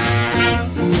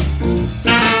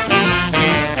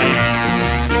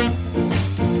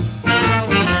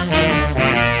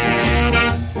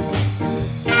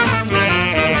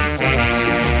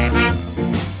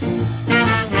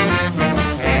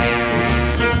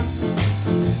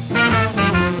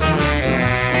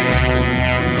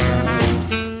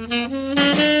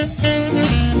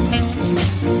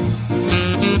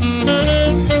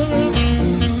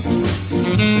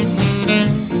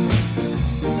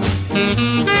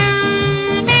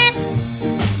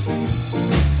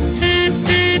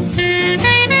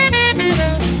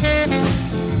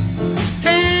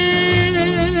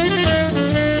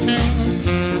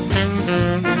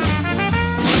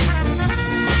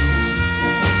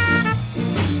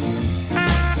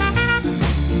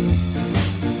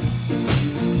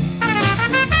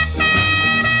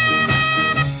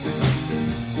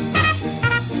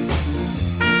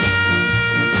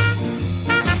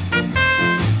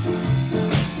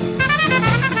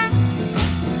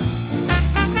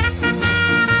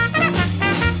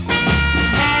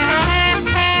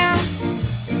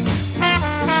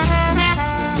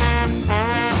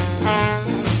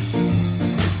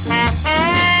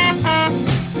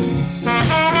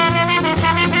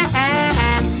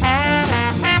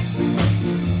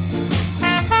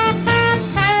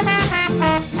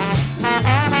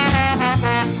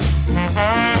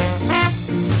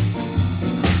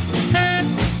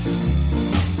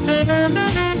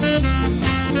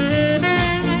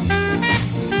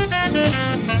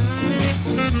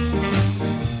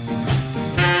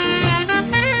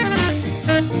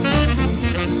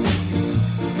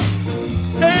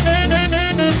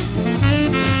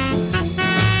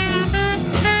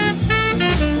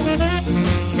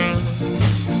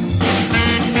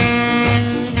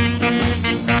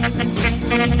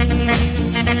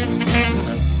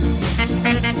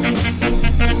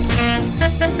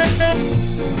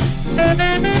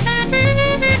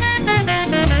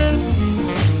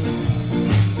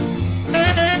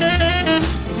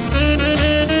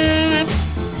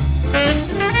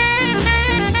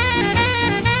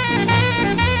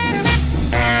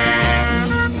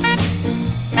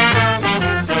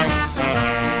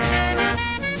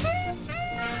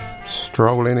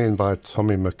 Strolling In by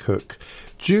Tommy McCook.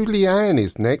 Julianne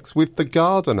is next with The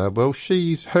Gardener. Well,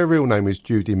 her real name is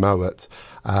Judy Mowat.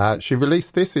 She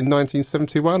released this in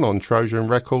 1971 on Trojan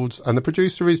Records, and the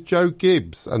producer is Joe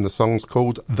Gibbs, and the song's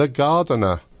called The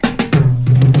Gardener.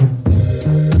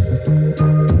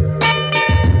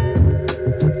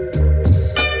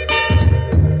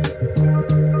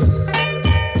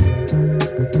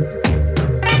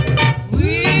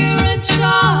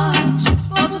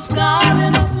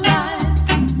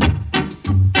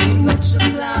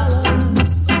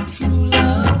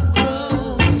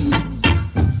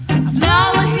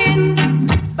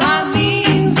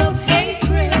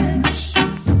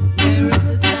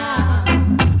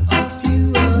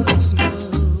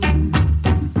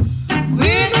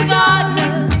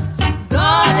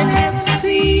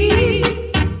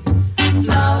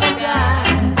 Flower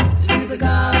guys with the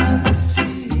garden.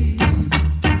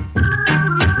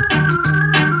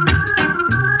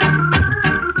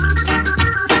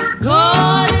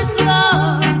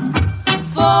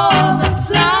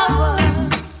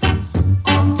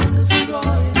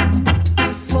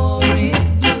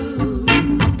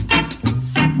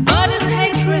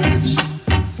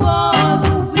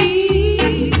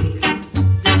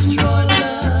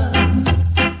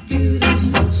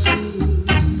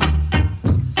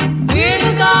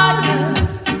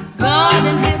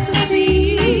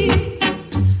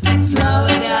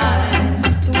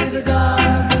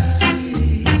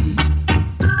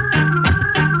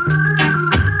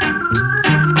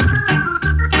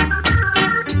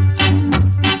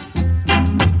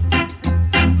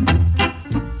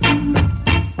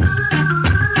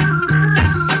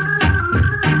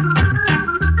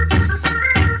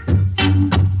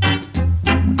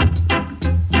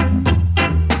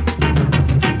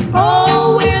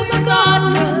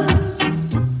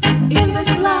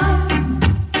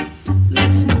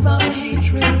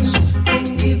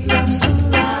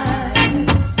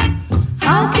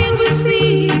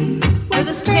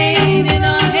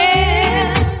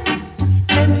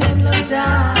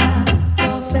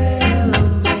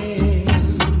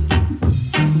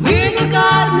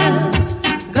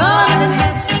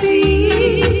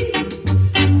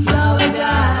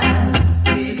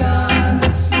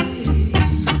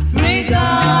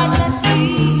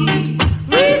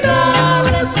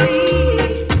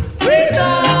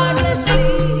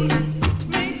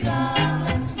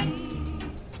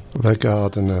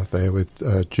 Gardener there with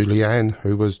Julianne,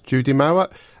 who was Judy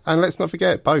Mowat. And let's not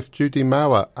forget, both Judy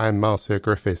Mowat and Marcia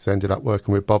Griffiths ended up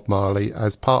working with Bob Marley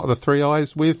as part of the Three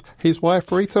Eyes with his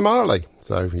wife Rita Marley.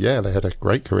 So, yeah, they had a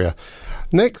great career.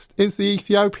 Next is the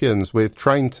Ethiopians with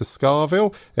Train to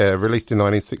Scarville, released in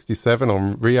 1967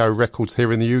 on Rio Records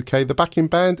here in the UK. The backing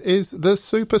band is the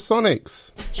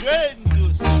Supersonics. Train to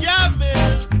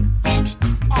Scarville.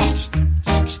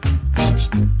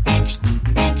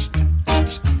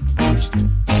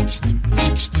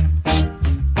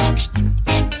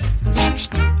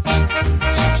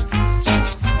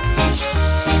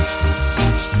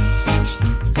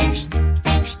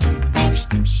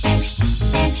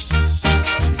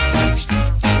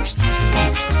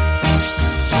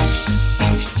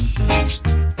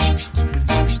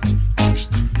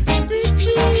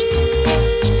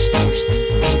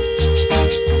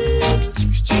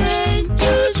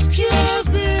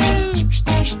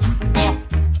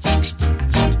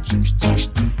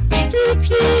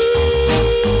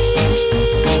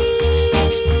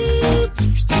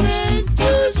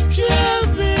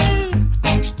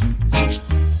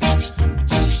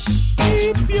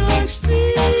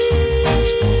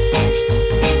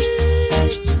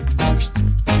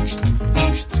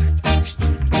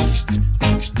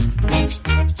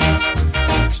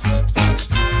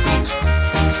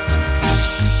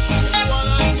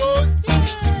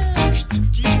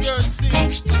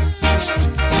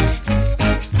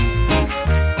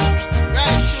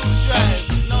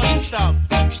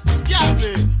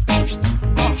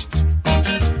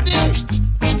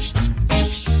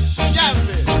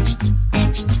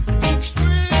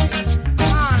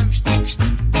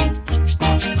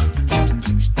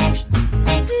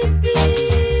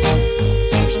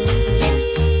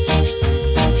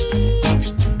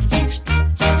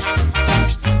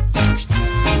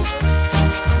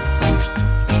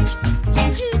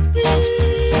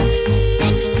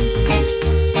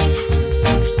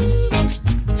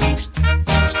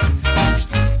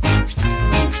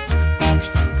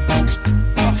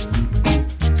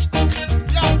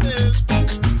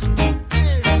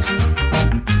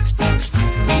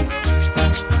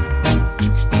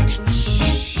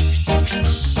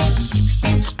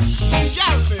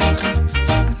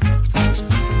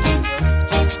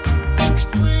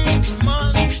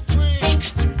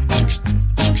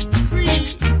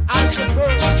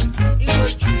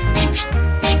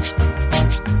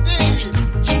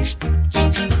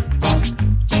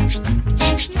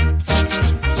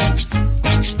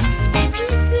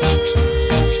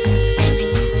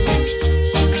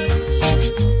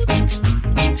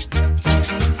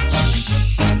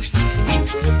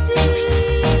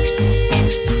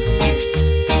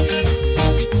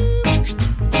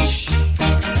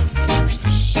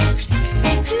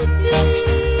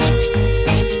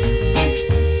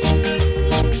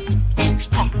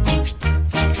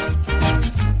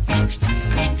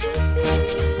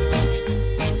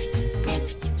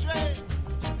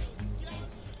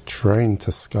 Train to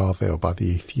Scarville by the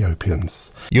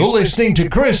Ethiopians. You're listening to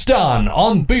Chris Dunn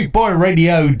on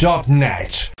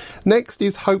BootboyRadio.net. Next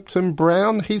is Hopetoun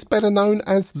Brown. He's better known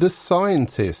as The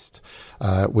Scientist,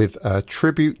 with a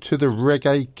tribute to the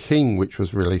Reggae King, which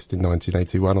was released in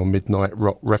 1981 on Midnight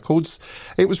Rock Records.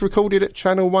 It was recorded at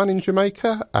Channel 1 in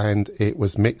Jamaica, and it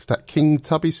was mixed at King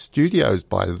Tubby Studios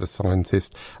by The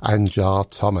Scientist and Jar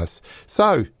Thomas.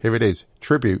 So, here it is,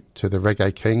 tribute to the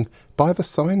Reggae King by The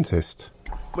Scientist.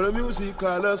 But the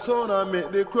musical sound I make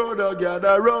the crowd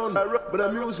gather round. But the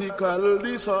musical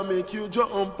this I make you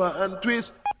jump and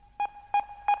twist.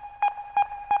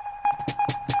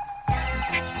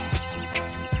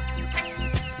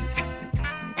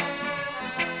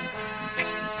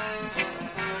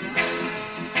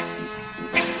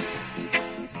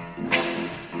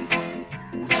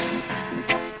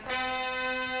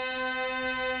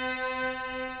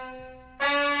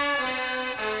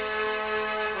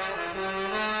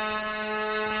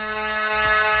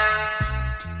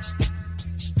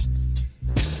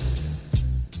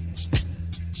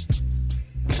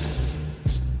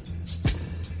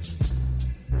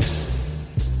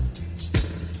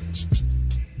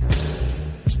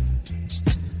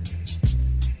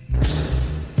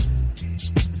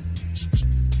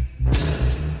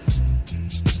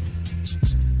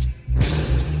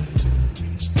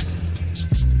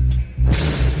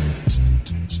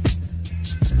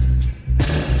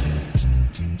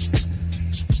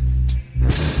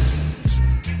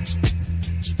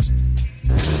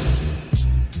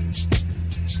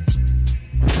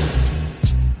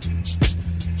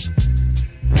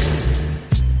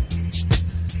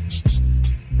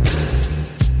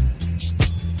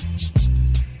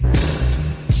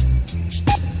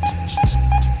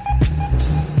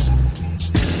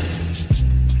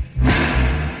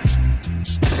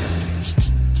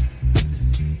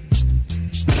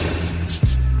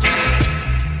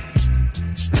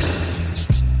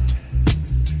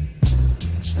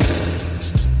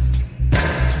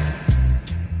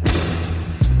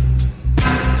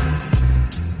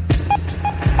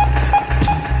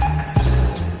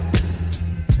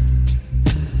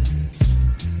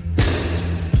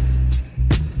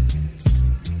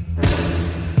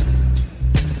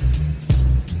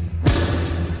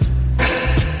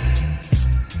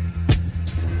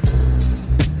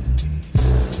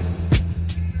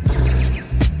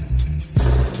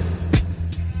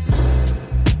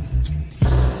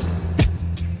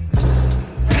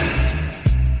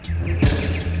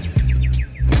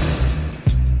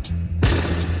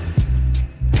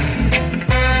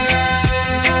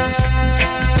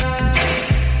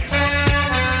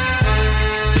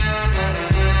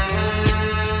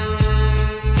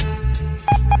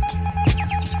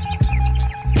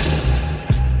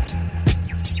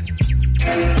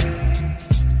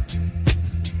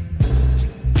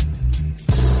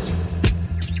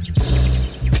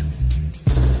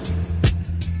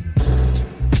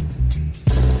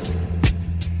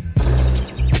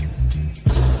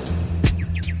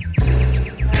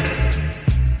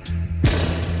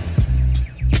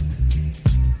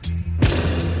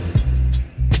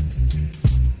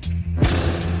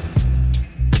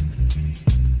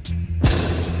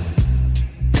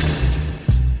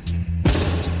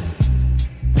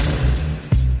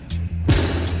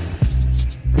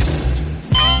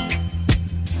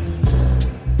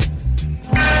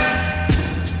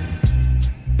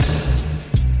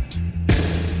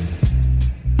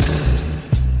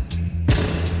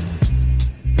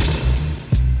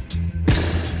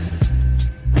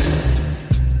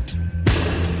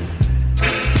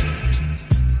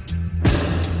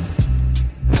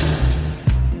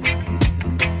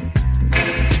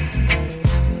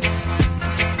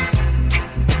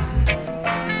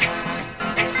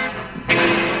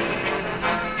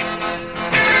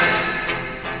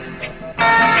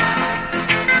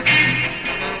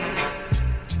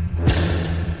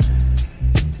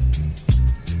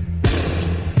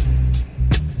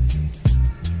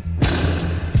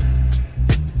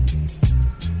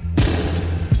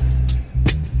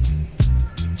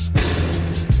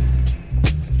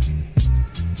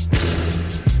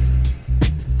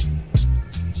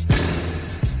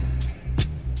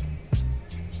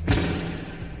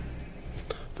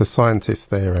 The Scientists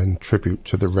there, and tribute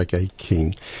to the Reggae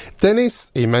King.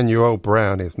 Dennis Emmanuel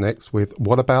Brown is next with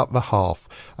What About the Half?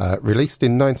 Released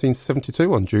in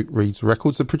 1972 on Duke Reed's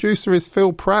Records. The producer is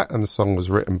Phil Pratt and the song was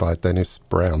written by Dennis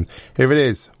Brown. Here it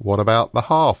is, What About the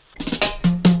Half?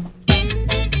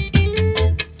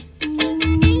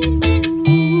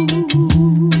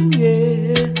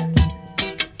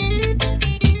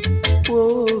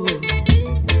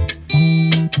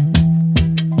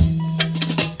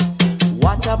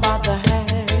 About the half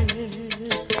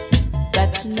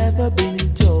that's never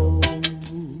been told?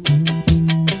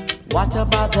 What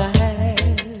about the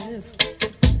half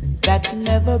that's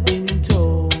never been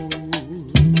told?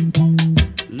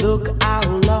 Look how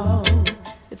long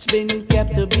it's been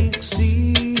kept a big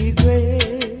secret.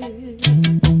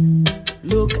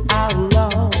 Look how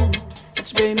long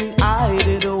it's been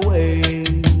hidden away.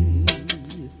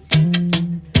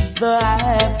 The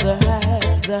half, the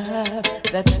half, the half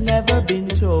that's never been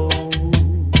told.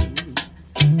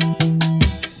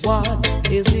 What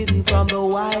is hidden from the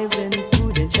wise and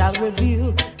prudent shall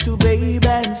reveal to babe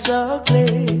and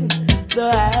suckling.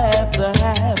 The half, the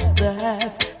half, the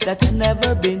half that's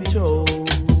never been told.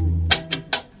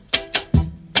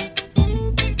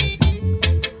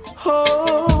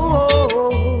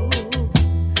 Oh,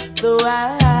 the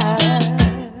half.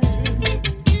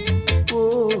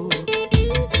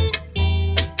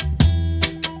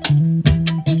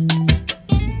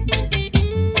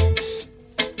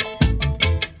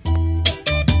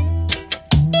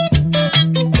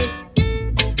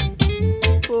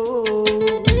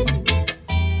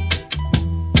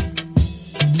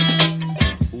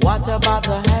 What about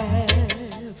the half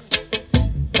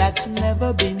that's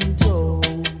never been told?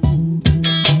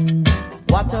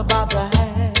 What about the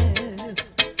half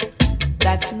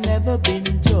that's never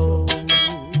been told?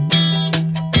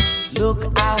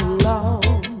 Look how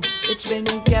long it's been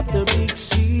kept a big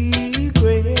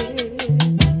secret.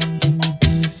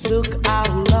 Look how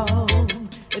long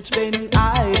it's been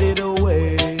hidden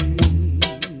away.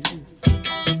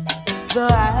 The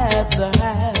half, the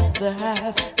half, the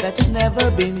half that's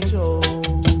never been told.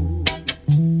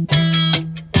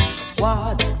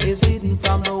 What is hidden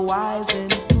from the wise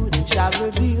and prudent shall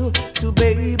reveal to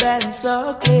babe and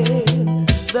suckling.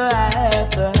 The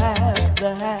half, the half,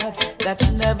 the half that's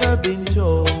never been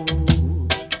told.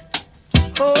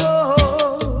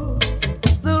 Oh,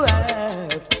 the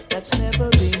half that's never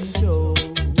been told.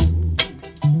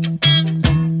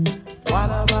 What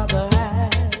about the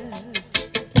half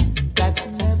that's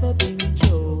never been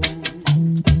told?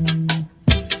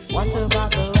 What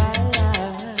about the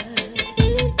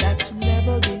half that's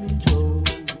never been told?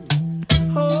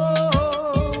 Oh,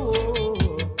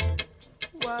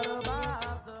 what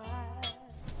about the half?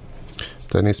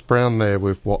 Dennis Brown there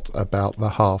with What About the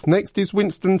Half. Next is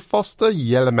Winston Foster,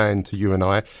 Yellow Man to You and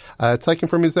I, taken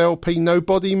from his LP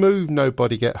Nobody Move,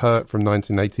 Nobody Get Hurt from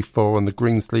 1984 on the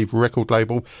Greensleeve record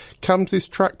label, comes this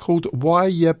track called Why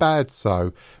You Bad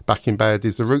So. Back in band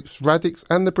is the Roots Radics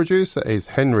and the producer is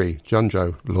Henry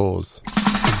Junjo Laws.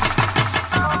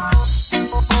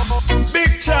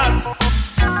 Big chat,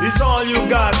 it's all you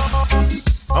got.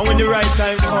 And when the right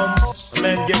time comes, a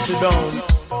man gets you down.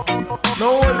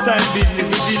 No old time business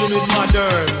is dealing with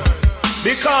modern.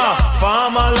 Because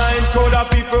farmer line, crowd of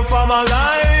people farmer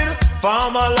line.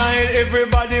 Farmer line,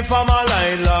 everybody farmer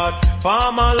line, Lord.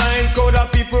 Farmer line, crowd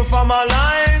of people farmer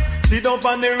line. Sit up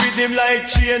on the rhythm like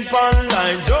chain pan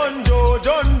line. John Joe,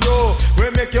 we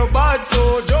make your bad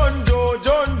so. John Joe,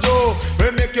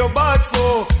 we make your bad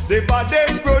so. The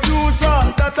baddest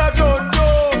producer, that a John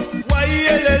Joe.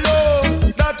 Y-E-L-L-O,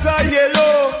 that a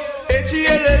yellow.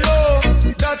 H-E-L-L-O,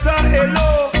 that a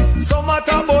hello. So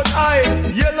matter about I,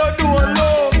 yellow do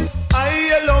low. I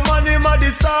yellow money, ma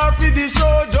the star for the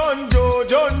show. John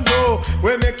Joe,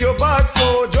 we make your bad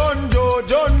so. John Joe,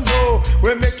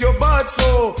 we make your bad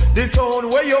so. The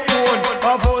sound where you own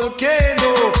a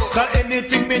volcano. Cause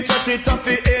anything me chat it off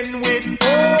the end with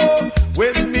oh.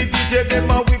 When me DJ them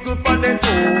a wiggle pan and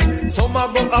oh. Some a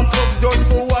go up just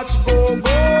for watch go.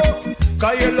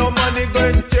 Cause yellow money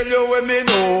going tell you when me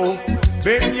know.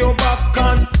 Bend your back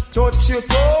and touch your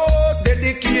toe.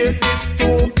 Dedicate this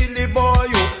to Billy Boy.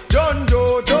 John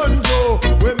Joe,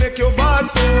 we make your bad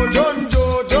so. John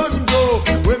Joe,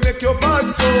 we make your bad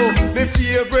so. My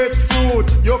favorite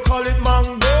food, you call it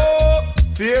mango.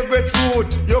 Favorite food,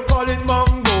 you call it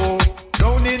mango.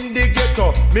 Down in the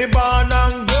ghetto, me born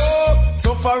and go.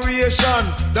 Sufferation,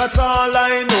 that's all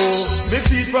I know. Me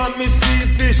feed from me sweet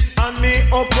fish and me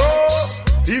upro.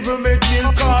 Even me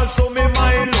kill call so me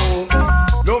Milo.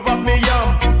 Love of me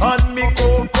yam and me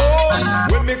cocoa.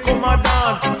 When me come a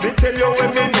dance, me tell you when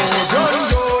me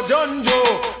know. John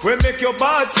Joe, we make your your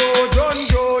bad so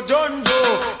John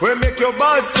Joe. We make your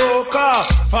bad so car.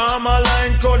 Farmer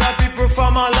line, crowd of people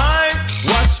from a line.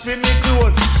 Watch for me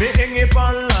clothes, me hang it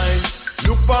online.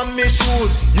 Look on me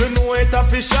shoes, you know it a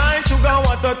fi shine. Sugar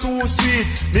water too sweet,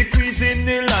 me squeeze in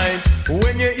the line.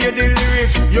 When you hear the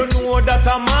lyrics, you know that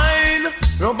I'm mine.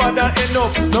 Nobody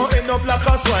end up like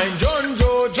a swine. John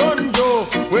Joe,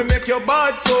 we make your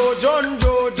bad so. John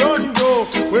Joe,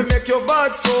 we make your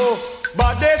bad so.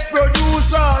 Baddest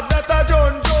producer that I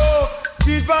don't know.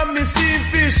 Give me steam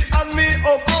fish and me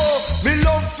oko. Me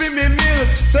love fi me milk,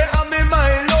 say I'm me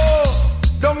Milo.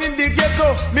 Down in the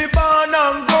ghetto, me born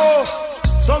and go.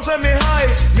 Some say me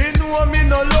high, me know me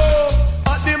no low.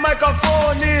 At the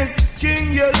microphone is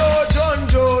King Yellow. John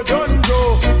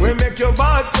Joe, we make your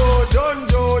bad so. John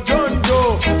Joe,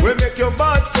 we make your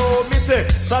bad so. Me say,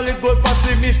 solid gold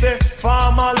passy, me say,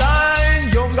 farmer line.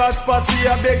 Youngest passy,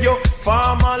 I beg you,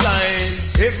 farmer line.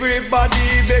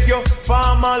 Everybody beg you,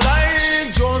 farmer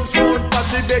line. Jones Road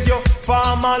passy, beg you,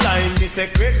 farmer line. Me say,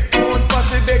 Craig Road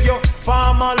passy, beg you,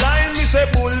 farmer line. Me say,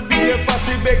 Bull Bay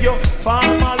passy, beg you,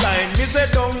 farmer line. Me say,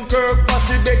 Dunkirk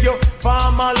passy, beg you,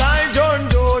 farmer line. John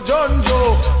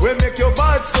Joe, we make your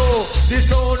bad so. The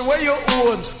sound where you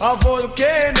own a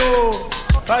volcano.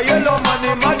 A yellow man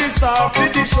in the star for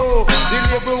the show. The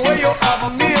label where you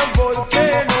have me a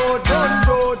volcano. John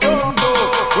Joe,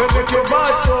 we make your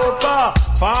bad so far.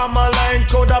 Farmer line,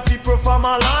 crowd of people from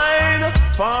a line.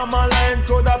 Farmer line,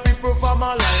 crowd of people from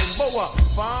a line. Boa,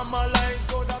 farmer line,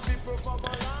 crowd of people from a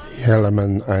line.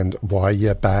 Hellerman and Why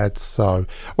You Bad So.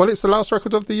 Well, it's the last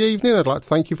record of the evening. I'd like to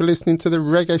thank you for listening to the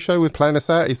Reggae Show. With playing us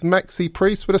out is Maxi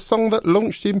Priest with a song that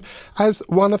launched him as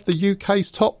one of the UK's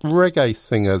top reggae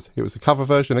singers. It was a cover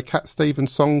version of Cat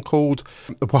Stevens' song called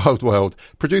Wild World.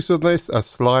 Produced on this are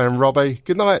Sly and Robbie.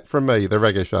 Good night from me, the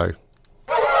Reggae Show.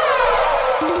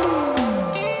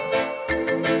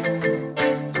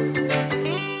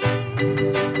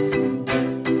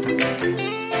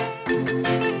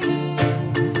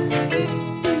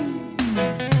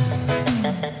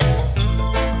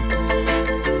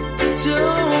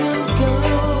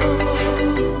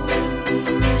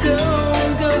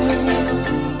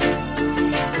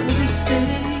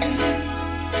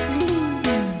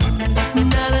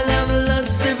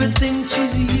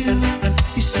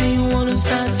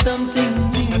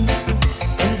 Something new,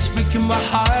 and it's breaking my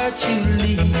heart to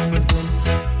leave.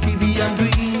 Baby, I'm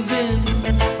grieving,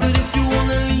 but if you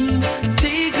wanna leave,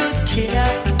 take good care.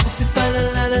 Hope you find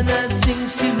a lot of nice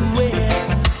things to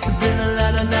wear, but then a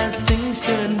lot of nice things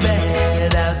turn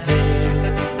bad out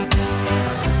there.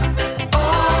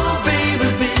 Oh,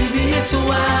 baby, it's a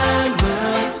wide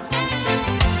world.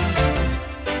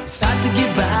 It's hard to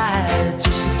get by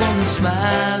just upon a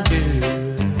smile, girl.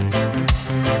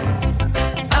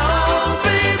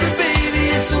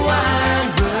 It's a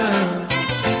wide world.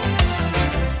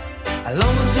 I'll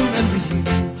always remember you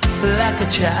like a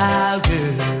child,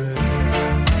 girl.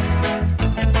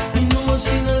 You know I've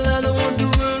seen a lot of what the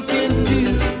world can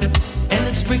do, and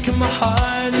it's breaking my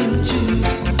heart in two,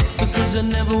 because I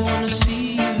never want to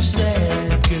see you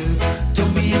sad, girl.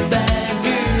 Don't be a bad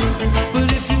girl,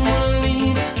 but if you want to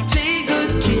leave, take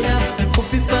good care.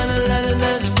 Hope you find a lot of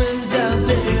nice friends out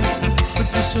there, but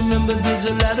just remember there's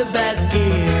a lot of bad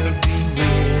air.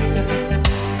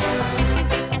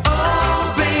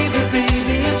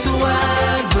 It's a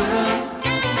wide world.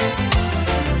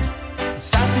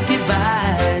 It's hard to get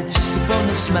by just upon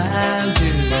a smile,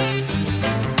 girl.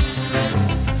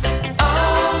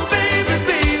 Oh,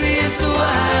 baby, it's a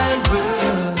wide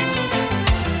world.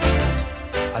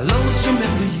 I'll always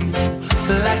remember you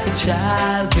like a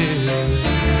child, girl.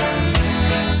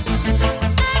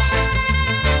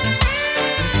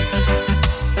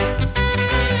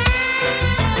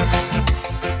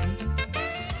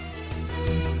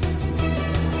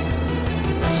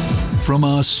 From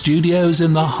our studios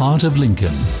in the heart of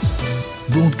Lincoln,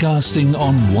 broadcasting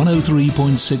on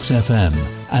 103.6 FM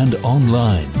and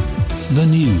online, the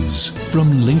news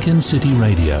from Lincoln City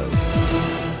Radio.